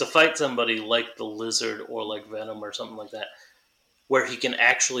 He needs to fight somebody like the Lizard or like Venom or something like that, where he can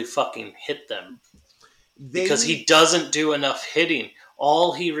actually fucking hit them. Because he doesn't do enough hitting.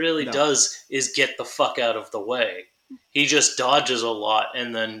 All he really does is get the fuck out of the way. He just dodges a lot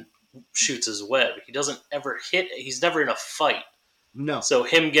and then shoots his web. He doesn't ever hit. He's never in a fight. No. So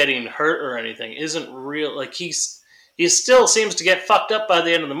him getting hurt or anything isn't real. Like he still seems to get fucked up by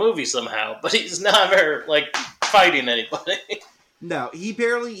the end of the movie somehow, but he's never like fighting anybody. No, he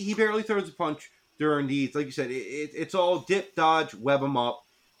barely throws a punch during these. Like you said, it's all dip, dodge, web him up,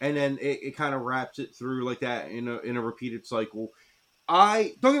 and then it kind of wraps it through like that in a repeated cycle.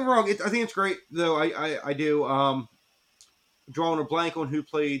 Don't get me wrong. I think it's great though. I do. Drawing a blank on who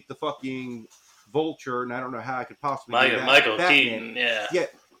played the fucking Vulture, and I don't know how I could possibly do that. Michael Keaton, yeah.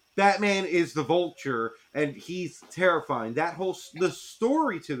 Batman is the Vulture, and he's terrifying. The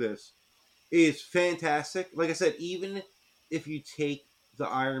story to this is fantastic. Like I said, even if you take the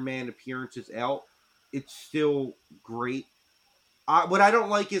Iron Man appearances out, it's still great. What I don't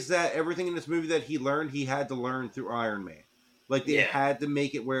like is that everything in this movie that he learned, he had to learn through Iron Man. Like, they had to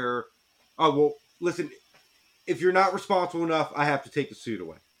make it where, oh, well, listen, if you're not responsible enough, I have to take the suit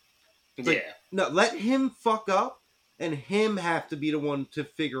away. Like, no, let him fuck up, and him have to be the one to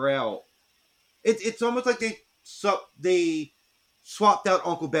figure out. It's almost like they swapped out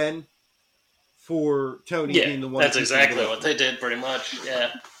Uncle Ben for Tony being the one. That's exactly what they did, pretty much.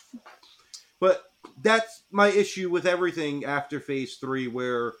 Yeah. But that's my issue with everything after Phase 3,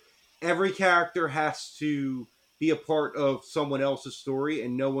 where every character has to be a part of someone else's story,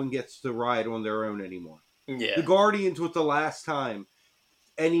 and no one gets to ride on their own anymore. Yeah. The Guardians was the last time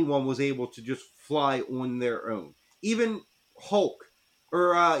anyone was able to just fly on their own. Even Hulk,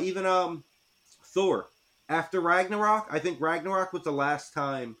 or even Thor. After Ragnarok, I think Ragnarok was the last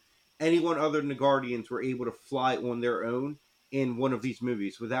time anyone other than the Guardians were able to fly on their own in one of these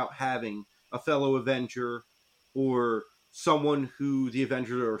movies without having a fellow Avenger or someone who the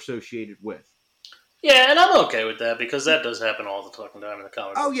Avengers are associated with. Yeah, and I'm okay with that, because that does happen all the fucking time in the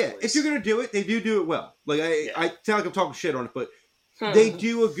comic books. Oh, yeah. If you're going to do it, they do it well. Like, I sound like I'm talking shit on it, but they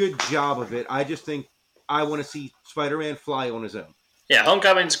do a good job of it. I just think I want to see Spider-Man fly on his own. Yeah,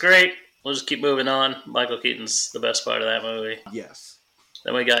 Homecoming's great. We'll just keep moving on. Michael Keaton's the best part of that movie. Yes.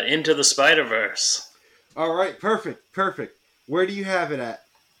 Then we got Into the Spider-Verse. All right, perfect. Where do you have it at?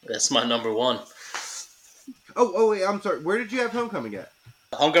 That's my number 1. Oh, wait, I'm sorry. Where did you have Homecoming at?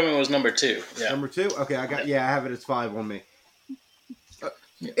 Homecoming was number 2. Yeah. Number 2? Okay, I have it as 5 on me.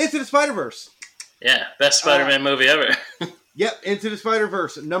 Into the Spider-Verse. Yeah, best Spider-Man movie ever. Yep, Into the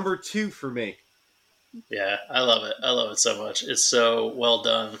Spider-Verse, number 2 for me. Yeah, I love it. I love it so much. It's so well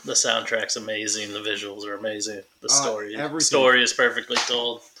done. The soundtrack's amazing. The visuals are amazing. The story is perfectly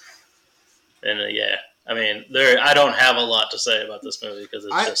told. And yeah, I mean, I don't have a lot to say about this movie because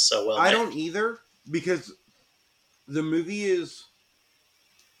it's just so well made. I don't either, because the movie is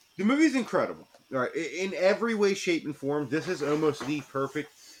incredible. All right, in every way, shape, and form, this is almost the perfect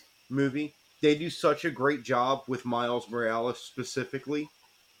movie. They do such a great job with Miles Morales specifically.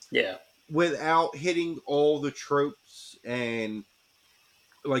 Yeah. Without hitting all the tropes and,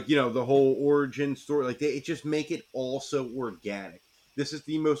 like, you know, the whole origin story. Like, they just make it all so organic. This is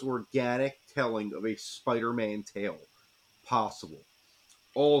the most organic telling of a Spider-Man tale possible.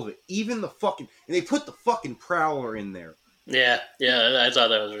 All of it. Even the fucking... And they put the fucking Prowler in there. Yeah, I thought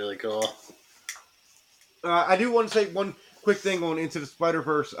that was really cool. I do want to say one quick thing on Into the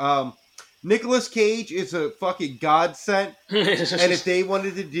Spider-Verse. Nicolas Cage is a fucking godsend. And if they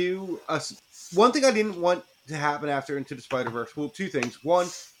wanted to do... One thing I didn't want to happen after Into the Spider-Verse... Well, two things. One,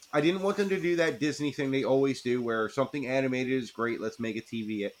 I didn't want them to do that Disney thing they always do, where something animated is great, let's make a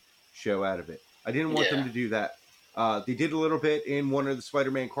TV show out of it. I didn't want them to do that. They did a little bit in one of the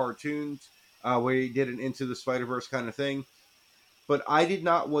Spider-Man cartoons, where he did an Into the Spider-Verse kind of thing. But I did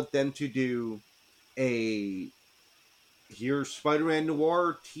not want them to do here's Spider-Man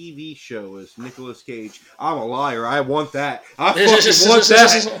Noir TV show as Nicolas Cage. I'm a liar. I want that. I fucking want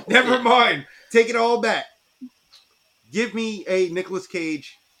that. Never mind. Take it all back. Give me a Nicolas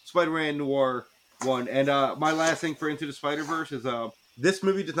Cage Spider-Man Noir one. And my last thing for Into the Spider-Verse is this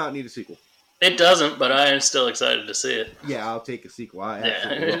movie does not need a sequel. It doesn't, but I am still excited to see it. Yeah, I'll take a sequel. I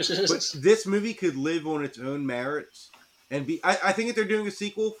absolutely will. But this movie could live on its own merits and be... I think if they're doing a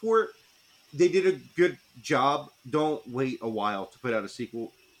sequel for it, they did a good job. Don't wait a while to put out a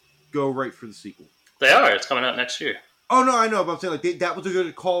sequel. Go right for the sequel. They are. It's coming out next year. Oh, no, I know. But I'm saying, like, that was a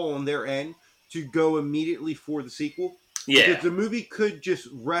good call on their end to go immediately for the sequel. Yeah. Because the movie could just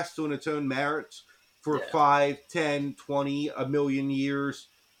rest on its own merits for 5, 10, 20, a million years.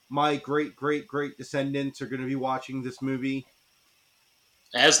 My great, great, great descendants are going to be watching this movie.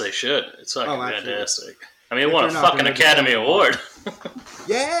 As they should. It's fucking fantastic. I mean, it won a fucking Academy Award.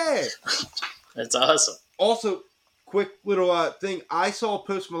 Yeah! That's awesome. Also, quick little thing. I saw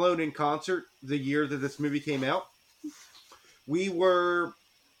Post Malone in concert the year that this movie came out. We were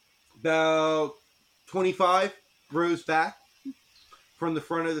about 25 rows back from the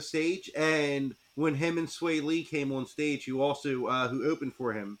front of the stage, and when him and Sway Lee came on stage, who opened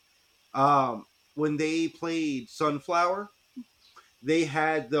for him, when they played Sunflower, they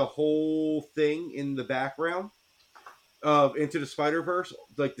had the whole thing in the background of Into the Spider-Verse,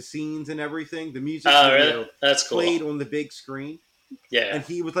 like the scenes and everything. The music video really? That's cool. Played on the big screen. Yeah. And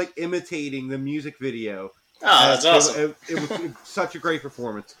he was like imitating the music video. Oh, that's awesome. It was such a great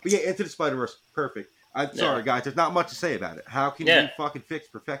performance. But yeah, Into the Spider-Verse, perfect. I'm sorry, guys. There's not much to say about it. How can you fucking fix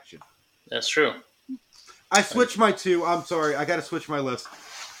perfection? That's true. I switched my two. I'm sorry. I got to switch my list.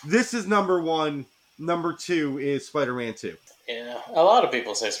 This is number 1. Number 2 is Spider-Man 2. Yeah, a lot of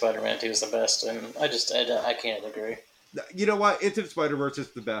people say Spider-Man 2 is the best, and I can't agree. You know what? Into the Spider-Verse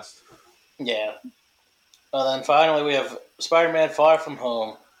is the best. Yeah. Well, then finally we have Spider-Man Far From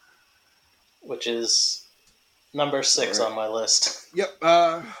Home, which is number 6 on my list. Yep.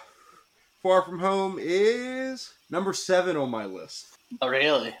 Far From Home is number 7 on my list. Oh,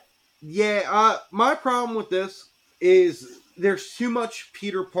 really? Yeah. My problem with this is there's too much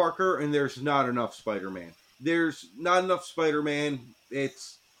Peter Parker and there's not enough Spider-Man. There's not enough Spider-Man.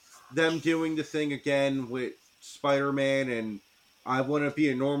 It's them doing the thing again with Spider-Man and I want to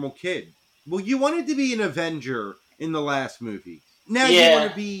be a normal kid. Well, you wanted to be an Avenger in the last movie. Now you want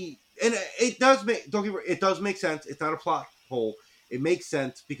to be... And it does make... Don't get me wrong, it does make sense. It's not a plot hole. It makes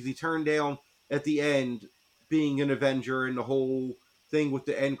sense because he turned down at the end being an Avenger and the whole thing with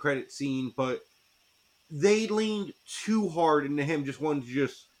the end credit scene, but they leaned too hard into him just wanting to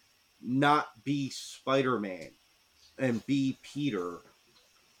just not be Spider-Man and be Peter.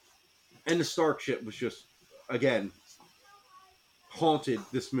 And the Stark shit was just, again, haunted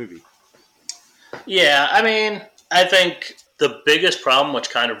this movie. Yeah, I mean, I think the biggest problem, which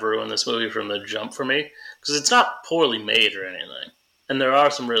kind of ruined this movie from the jump for me, because it's not poorly made or anything, and there are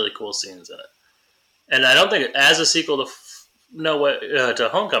some really cool scenes in it. And I don't think, as a sequel to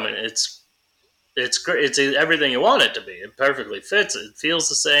Homecoming, it's great. It's everything you want it to be. It perfectly fits. It feels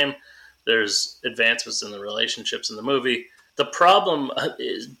the same. There's advancements in the relationships in the movie. The problem,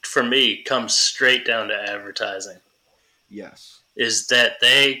 for me, comes straight down to advertising. Yes. Is that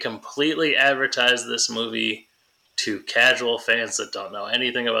they completely advertised this movie to casual fans that don't know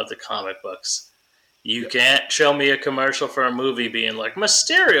anything about the comic books. You can't show me a commercial for a movie being like,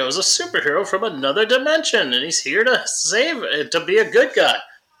 Mysterio is a superhero from another dimension, and he's here to to be a good guy.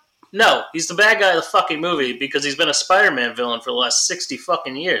 No, he's the bad guy of the fucking movie because he's been a Spider-Man villain for the last 60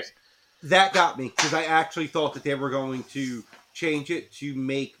 fucking years. That got me, because I actually thought that they were going to change it to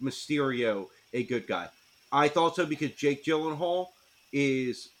make Mysterio a good guy. I thought so because Jake Gyllenhaal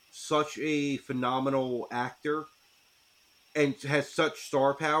is such a phenomenal actor and has such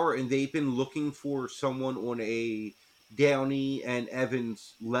star power, and they've been looking for someone on a Downey and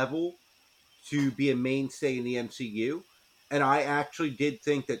Evans level to be a mainstay in the MCU. And I actually did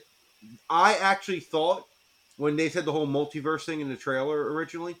think that, I actually thought, when they said the whole multiverse thing in the trailer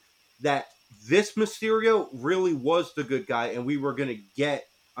originally, that this Mysterio really was the good guy, and we were going to get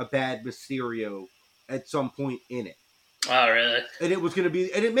a bad Mysterio at some point in it. Oh, really? And it was going to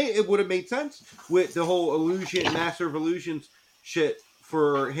be, and it would have made sense with the whole illusion, Master of Illusions shit,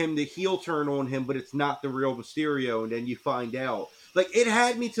 for him to heel turn on him, but it's not the real Mysterio, and then you find out. Like, it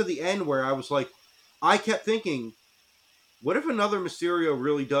had me to the end where I was like, I kept thinking, what if another Mysterio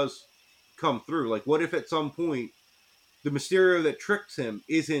really does come through? Like, what if at some point the Mysterio that tricks him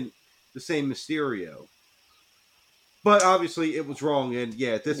isn't the same Mysterio? But obviously it was wrong, and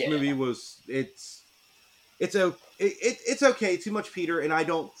this movie was, it's okay. Too much Peter, and I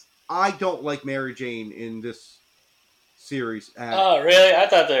don't like Mary Jane in this series. Oh, really? I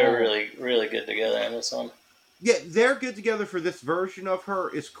thought they were really, really good together in this one. Yeah, they're good together for this version of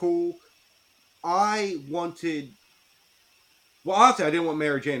her. It's cool. Honestly, I didn't want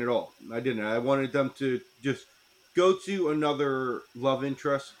Mary Jane at all. I didn't. I wanted them to just go to another love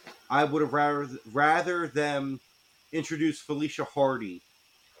interest. I would have rather them introduce Felicia Hardy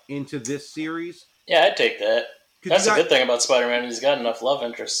into this series. Yeah, I'd take that. That's a good thing about Spider-Man. He's got enough love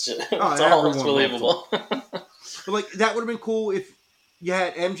interests. It's almost believable. But like, that would have been cool if you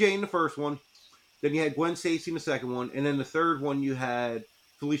had MJ in the first one, then you had Gwen Stacy in the second one, and then the third one you had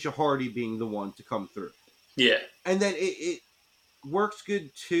Felicia Hardy being the one to come through. Yeah. And then it works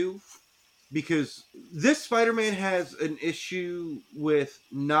good too, because this Spider-Man has an issue with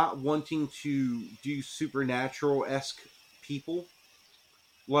not wanting to do supernatural-esque people.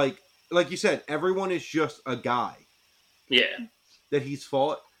 Like you said, everyone is just a guy. Yeah. That he's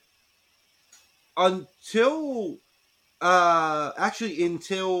fought. Until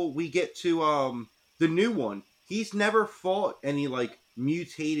we get to the new one, he's never fought any like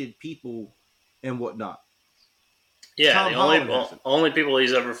mutated people and whatnot. Yeah, the only people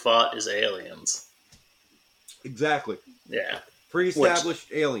he's ever fought is aliens. Exactly. Yeah.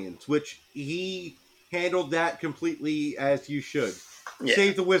 Pre-established aliens, which he handled that completely as you should. Yeah.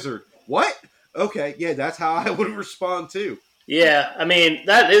 Save the wizard. What? Okay, yeah, that's how I would respond too. Yeah, I mean,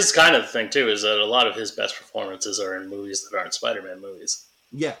 that is kind of the thing too, is that a lot of his best performances are in movies that aren't Spider-Man movies.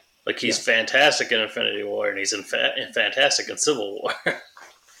 Yeah. Like, he's fantastic in Infinity War, and he's fantastic in Civil War.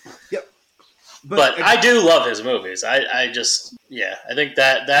 Yep. But I do love his movies. I think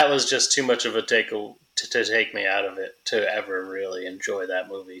that was just too much of a to take me out of it to ever really enjoy that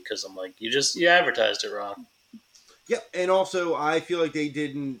movie, because I'm like, you advertised it wrong. Yep, and also I feel like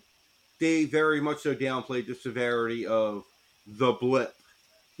they very much so downplayed the severity of the blip.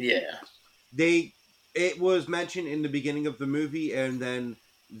 Yeah. It was mentioned in the beginning of the movie, and then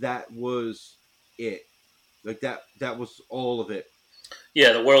that was it. Like, that was all of it.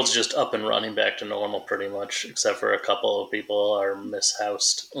 Yeah, the world's just up and running back to normal pretty much, except for a couple of people are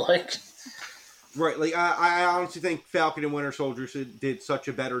mishoused. Like, right, like I honestly think Falcon and Winter Soldier did such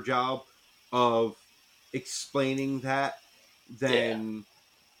a better job of explaining that than,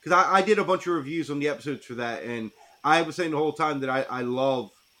 because I did a bunch of reviews on the episodes for that, and I was saying the whole time that I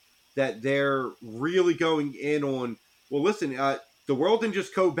love that they're really going in on, well, listen, the world didn't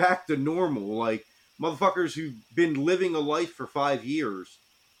just go back to normal. Like, motherfuckers who've been living a life for 5 years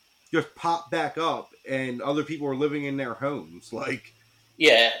just pop back up, and other people are living in their homes. Like,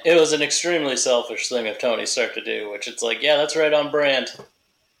 yeah, it was an extremely selfish thing of Tony Stark to do, which it's like, yeah, that's right on brand.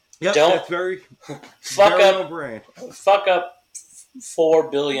 Yep, that's very on brand. Fuck up 4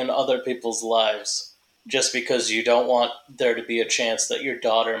 billion other people's lives just because you don't want there to be a chance that your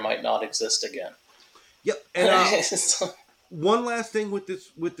daughter might not exist again. Yep, and one last thing with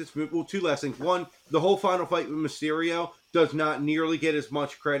this movie, well, two last things. One, the whole final fight with Mysterio does not nearly get as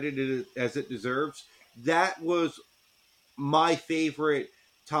much credit as it deserves. That was my favorite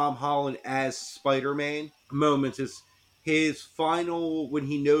Tom Holland as Spider-Man moments, is his final, when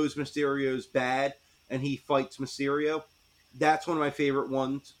he knows Mysterio's bad and he fights Mysterio. That's one of my favorite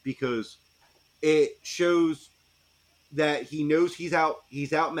ones, because it shows that he knows he's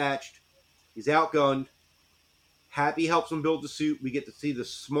outmatched, he's outgunned, Happy helps him build the suit. We get to see the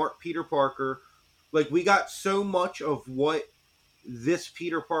smart Peter Parker. Like, we got so much of what this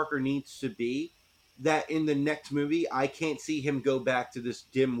Peter Parker needs to be that in the next movie, I can't see him go back to this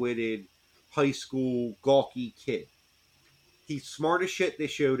dim-witted high school gawky kid. He's smart as shit. They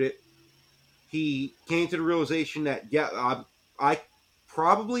showed it. He came to the realization that, I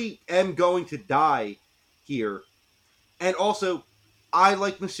probably am going to die here. And also, I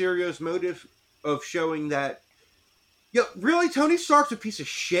like Mysterio's motive of showing that, really, Tony Stark's a piece of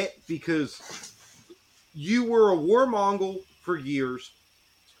shit because you were a warmonger for years,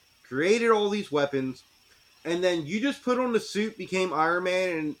 created all these weapons, and then you just put on the suit, became Iron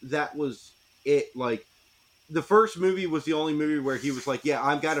Man, and that was it. Like, the first movie was the only movie where he was like, yeah,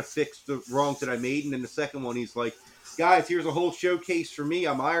 I've got to fix the wrongs that I made. And then the second one, he's like, guys, here's a whole showcase for me.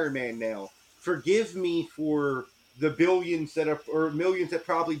 I'm Iron Man now. Forgive me for the millions that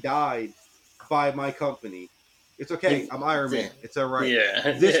probably died by my company. It's okay. I'm Iron Man. It's all right.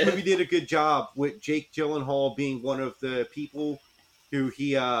 Yeah. This movie did a good job with Jake Gyllenhaal being one of the people who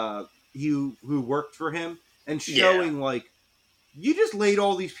who worked for him and showing like, you just laid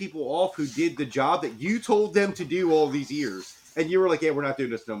all these people off who did the job that you told them to do all these years. And you were like, yeah, we're not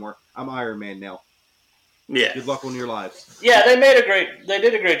doing this no more. I'm Iron Man now. Yeah. Good luck on your lives. Yeah, they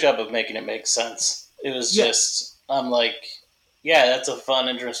did a great job of making it make sense. It was just, I'm like, yeah, that's a fun,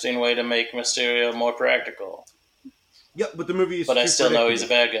 interesting way to make Mysterio more practical. Yep, but the movie is... But I still know he's a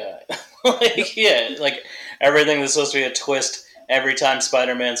bad guy. Like, everything that's supposed to be a twist every time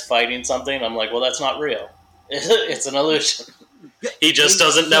Spider-Man's fighting something, I'm like, well, that's not real. It's an illusion. He just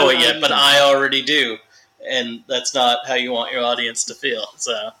doesn't know it yet, but I already do. And that's not how you want your audience to feel.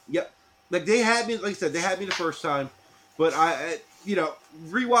 So yep. Like, they had me, like I said, they had me the first time. But I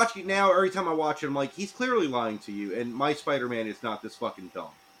rewatching it now, every time I watch it, I'm like, he's clearly lying to you. And my Spider-Man is not this fucking dumb.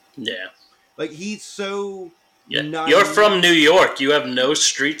 Yeah. Like, he's so... Yeah. You're from New York. You have no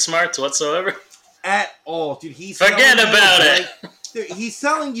street smarts whatsoever? At all. Dude, Forget about it. Dude, he's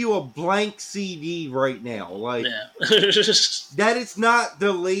selling you a blank CD right now. Like, that is not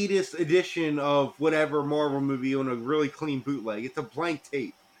the latest edition of whatever Marvel movie on a really clean bootleg. It's a blank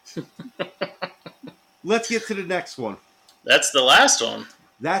tape. Let's get to the next one. That's the last one.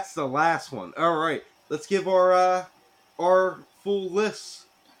 That's the last one. All right. Let's give our full list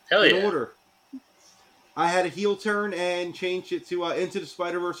in order. I had a heel turn and changed it to Into the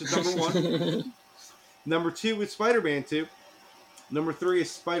Spider-Verse is number 1. Number 2 is Spider-Man 2. Number 3 is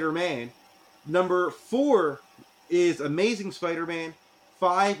Spider-Man. Number 4 is Amazing Spider-Man.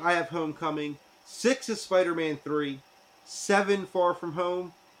 5, I have Homecoming. 6 is Spider-Man 3. 7, Far From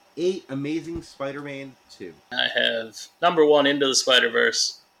Home. 8, Amazing Spider-Man 2. I have number 1, Into the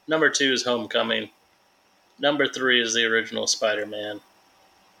Spider-Verse. Number 2 is Homecoming. Number 3 is the original Spider-Man.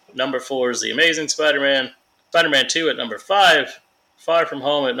 Number 4 is The Amazing Spider-Man. Spider-Man 2 at number 5. Far From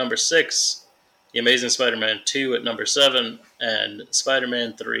Home at number 6. The Amazing Spider-Man 2 at number 7. And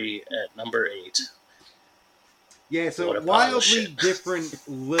Spider-Man 3 at number 8. Yeah, so wildly different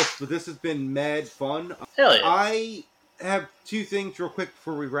list, but this has been mad fun. Hell yeah. I have 2 things real quick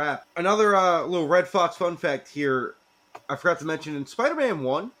before we wrap. Another little Red Fox fun fact here. I forgot to mention in Spider-Man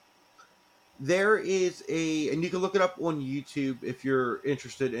 1, there is and you can look it up on YouTube if you're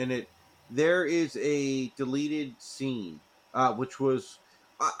interested in it. There is a deleted scene, which was,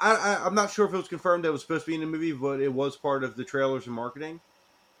 I'm not sure if it was confirmed that it was supposed to be in the movie, but it was part of the trailers and marketing,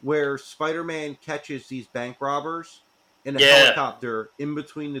 where Spider-Man catches these bank robbers in a helicopter in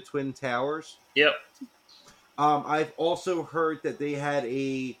between the Twin Towers. Yep. I've also heard that they had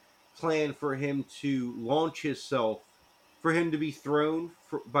a plan for him to launch himself, for him to be thrown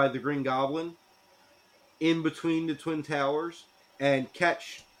by the Green Goblin in between the Twin Towers and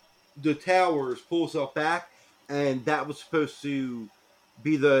catch the towers, pull himself back, and that was supposed to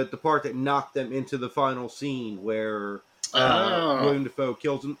be the part that knocked them into the final scene where William Dafoe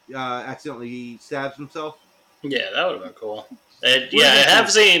kills him, accidentally stabs himself. Yeah, that would have been cool.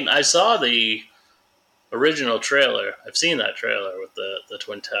 I saw the original trailer. I've seen that trailer with the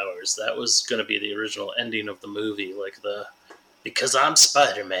Twin Towers. That was going to be the original ending of the movie, like the "Because I'm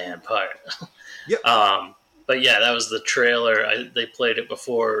Spider-Man" part. Yep. But yeah, that was the trailer. They played it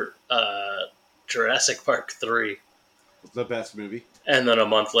before Jurassic Park 3. The best movie. And then a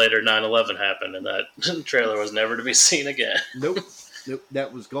month later, 9/11 happened, and that trailer was never to be seen again. Nope,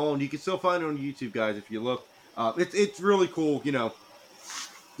 that was gone. You can still find it on YouTube, guys, if you look. It's really cool,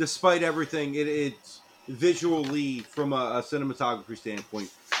 despite everything, it's visually, from a cinematography standpoint,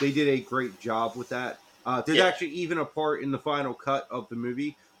 they did a great job with that. There's actually even a part in the final cut of the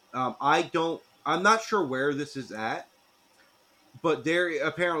movie. I'm not sure where this is at, but there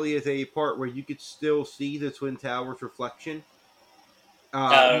apparently is a part where you could still see the Twin Towers reflection. You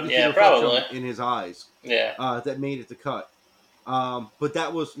could see the reflection probably. in his eyes. Yeah. That made it to cut. But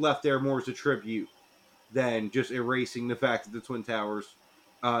that was left there more as a tribute than just erasing the fact that the Twin Towers,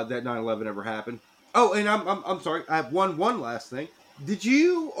 that 9/11 ever happened. Oh, and I'm sorry. I have one last thing. Did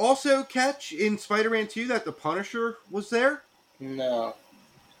you also catch in Spider-Man 2 that the Punisher was there? No.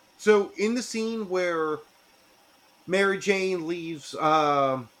 So in the scene where Mary Jane leaves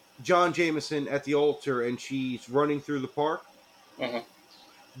John Jameson at the altar and she's running through the park, Mhm.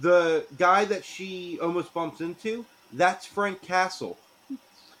 the guy that she almost bumps into, that's Frank Castle.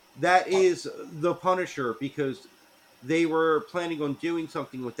 That is the Punisher, because they were planning on doing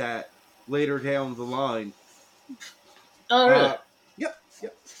something with that later down the line. Oh, really? Yep.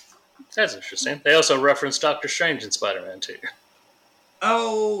 That's interesting. They also referenced Doctor Strange in Spider-Man 2.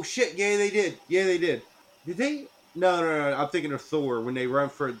 Oh, shit. Yeah, they did. Did they? No. I'm thinking of Thor when they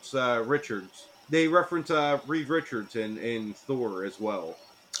reference Richards. They reference Reed Richards in Thor as well.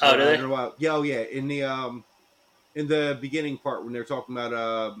 Oh, do they? Yeah. In the beginning part when they're talking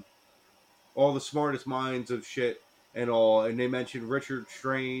about all the smartest minds of shit and all, and they mentioned Richard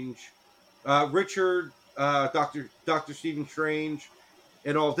Strange, Doctor Stephen Strange,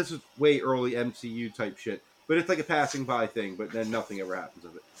 and all. This is way early MCU type shit, but it's like a passing by thing. But then nothing ever happens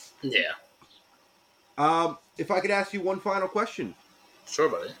of it. Yeah. If I could ask you one final question, Sure,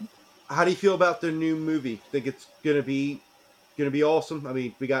 buddy. how do you feel about the new movie? Think it's gonna be awesome? I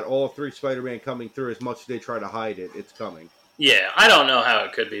mean, we got all 3 Spider-Man coming through. As much as they try to hide it, it's coming. Yeah, I don't know how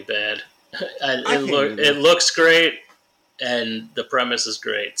it could be bad. It looks great, and the premise is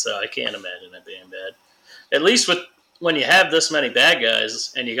great, so I can't imagine it being bad. At least when you have this many bad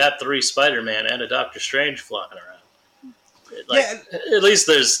guys, and you got 3 Spider-Man and a Doctor Strange flying around. At least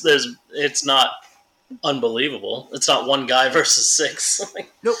there's it's not unbelievable. It's not one guy versus 6.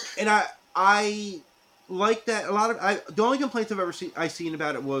 Nope, and I like that. A lot of the only complaints I've seen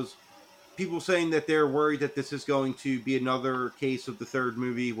about it was people saying that they're worried that this is going to be another case of the third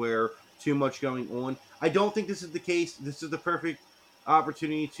movie where too much going on. I don't think this is the case. This is the perfect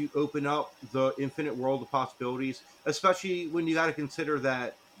opportunity to open up the infinite world of possibilities, especially when you got to consider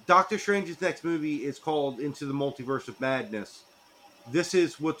that Doctor Strange's next movie is called Into the Multiverse of Madness. This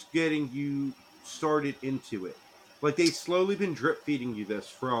is what's getting you started into it. Like, they've slowly been drip feeding you this,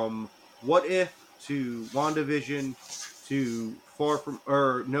 from What If to WandaVision to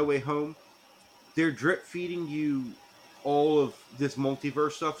No Way Home. They're drip feeding you all of this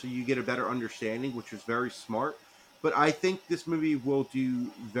multiverse stuff so you get a better understanding, which is very smart. But I think this movie will do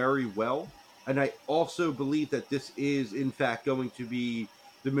very well. And I also believe that this is, in fact, going to be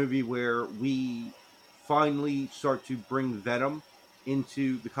the movie where we finally start to bring Venom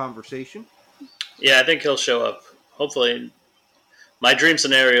into the conversation. Yeah, I think he'll show up. Hopefully, my dream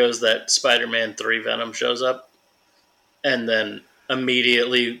scenario is that Spider-Man 3 Venom shows up, and then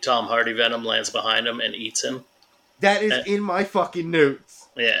immediately Tom Hardy Venom lands behind him and eats him. That is in my fucking notes.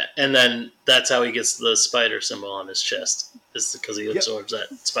 Yeah, and then that's how he gets the spider symbol on his chest. Is because he absorbs that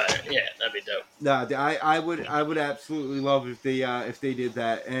spider. Yeah, that'd be dope. No, I would absolutely love if they did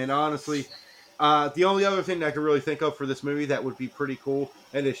that. And honestly, the only other thing that I could really think of for this movie that would be pretty cool,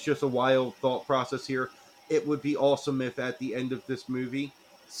 and it's just a wild thought process here, it would be awesome if at the end of this movie,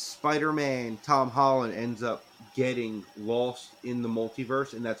 Spider-Man Tom Holland ends up getting lost in the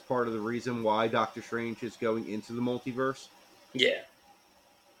multiverse, and that's part of the reason why Doctor Strange is going into the multiverse. Yeah.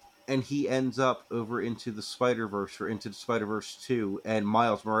 And he ends up over into the Spider-Verse or into the Spider-Verse 2, and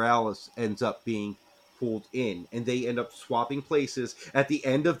Miles Morales ends up being pulled in, and they end up swapping places. At the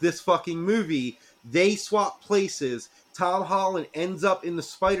end of this fucking movie, they swap places. Tom Holland ends up in the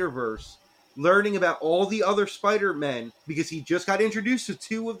Spider-Verse, learning about all the other Spider-Men, because he just got introduced to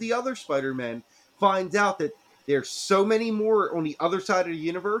 2 of the other Spider-Men, finds out that there's so many more on the other side of the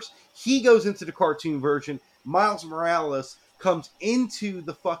universe. He goes into the cartoon version. Miles Morales comes into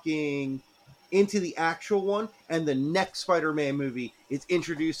the actual one, and the next Spider-Man movie is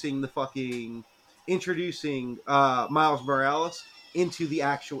introducing Miles Morales into the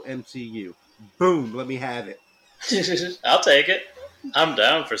actual MCU. Boom, let me have it. I'll take it. I'm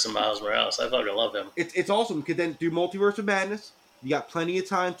down for some Miles Morales. I fucking love him. It's awesome. You could then do Multiverse of Madness. You got plenty of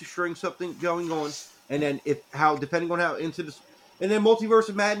time to string something going on, and then depending on how into this, and then Multiverse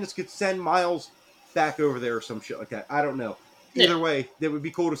of Madness could send Miles back over there or some shit like that. I don't know. Either way, it would be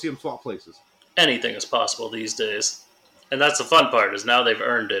cool to see them swap places. Anything is possible these days. And that's the fun part, is now they've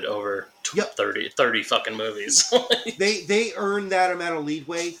earned it over 30 fucking movies. They earned that amount of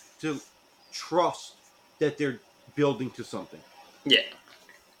leeway to trust that they're building to something. Yeah.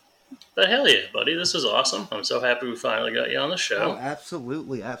 But hell yeah, buddy, this was awesome. I'm so happy we finally got you on the Oh, show.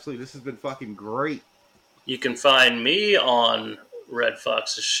 absolutely, absolutely. This has been fucking great. You can find me on Red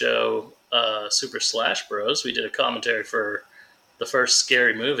Fox's show, Super Slash Bros. We did a commentary for the first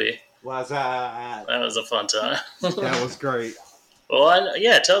Scary Movie. Was that? That was a fun time. That was great. Well,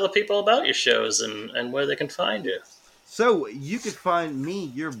 tell the people about your shows and where they can find you. So you can find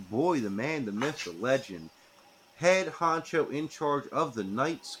me, your boy, the man, the myth, the legend, head honcho in charge of the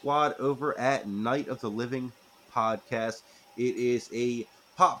Night Squad over at Night of the Living Podcast. It is a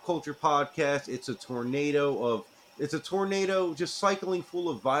pop culture podcast. It's a tornado just cycling full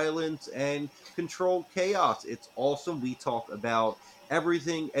of violence and controlled chaos. It's awesome. We talk about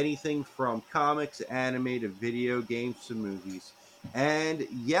everything, anything from comics, anime, to video games, to movies. And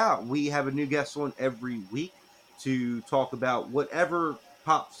yeah, we have a new guest on every week to talk about whatever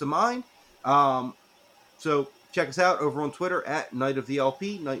pops to mind. So check us out over on Twitter at Night of the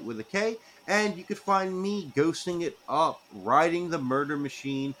LP, Night with a K. And you could find me ghosting it up, riding the murder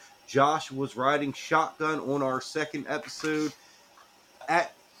machine. Josh was riding shotgun on our second episode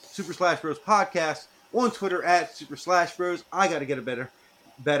at Super Slash Bros Podcast, on Twitter at Super Slash Bros. I got to get a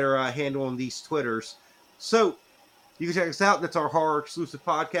better handle on these Twitters. So you can check us out. That's our horror exclusive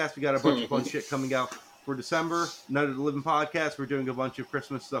podcast. We got a bunch of fun shit coming out for December. Night of the Living Podcast. We're doing a bunch of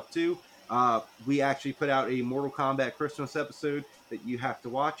Christmas stuff too. We actually put out a Mortal Kombat Christmas episode that you have to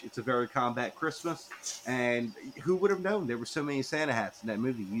watch. It's a very combat Christmas. And who would have known there were so many Santa hats in that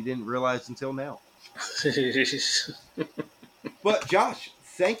movie? You didn't realize until now. But Josh,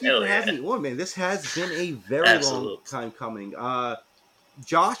 thank you for having me on, man. This has been a very long time coming.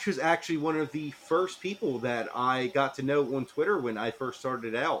 Josh was actually one of the first people that I got to know on Twitter when I first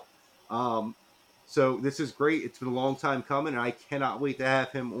started out. So this is great. It's been a long time coming, and I cannot wait to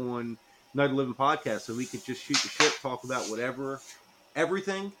have him on Night of the Living Podcast so we could just shoot the shit, talk about whatever,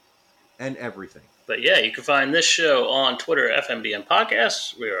 everything, and everything. But yeah, you can find this show on Twitter, FMBN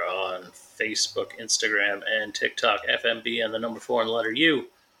Podcasts. We are on Facebook, Instagram, and TikTok, FMB and the number 4 and the letter U.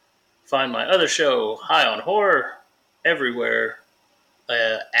 Find my other show, High on Horror, everywhere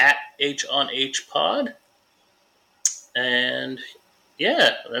at H on H Pod. And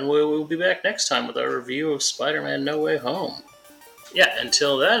yeah, then we'll be back next time with our review of Spider-Man No Way Home. Yeah,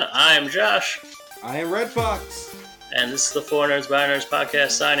 until then, I'm Josh. I am Red Fox. And this is the 4 Nerds by Nerds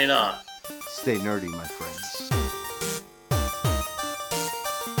podcast signing off. Stay nerdy, my friends.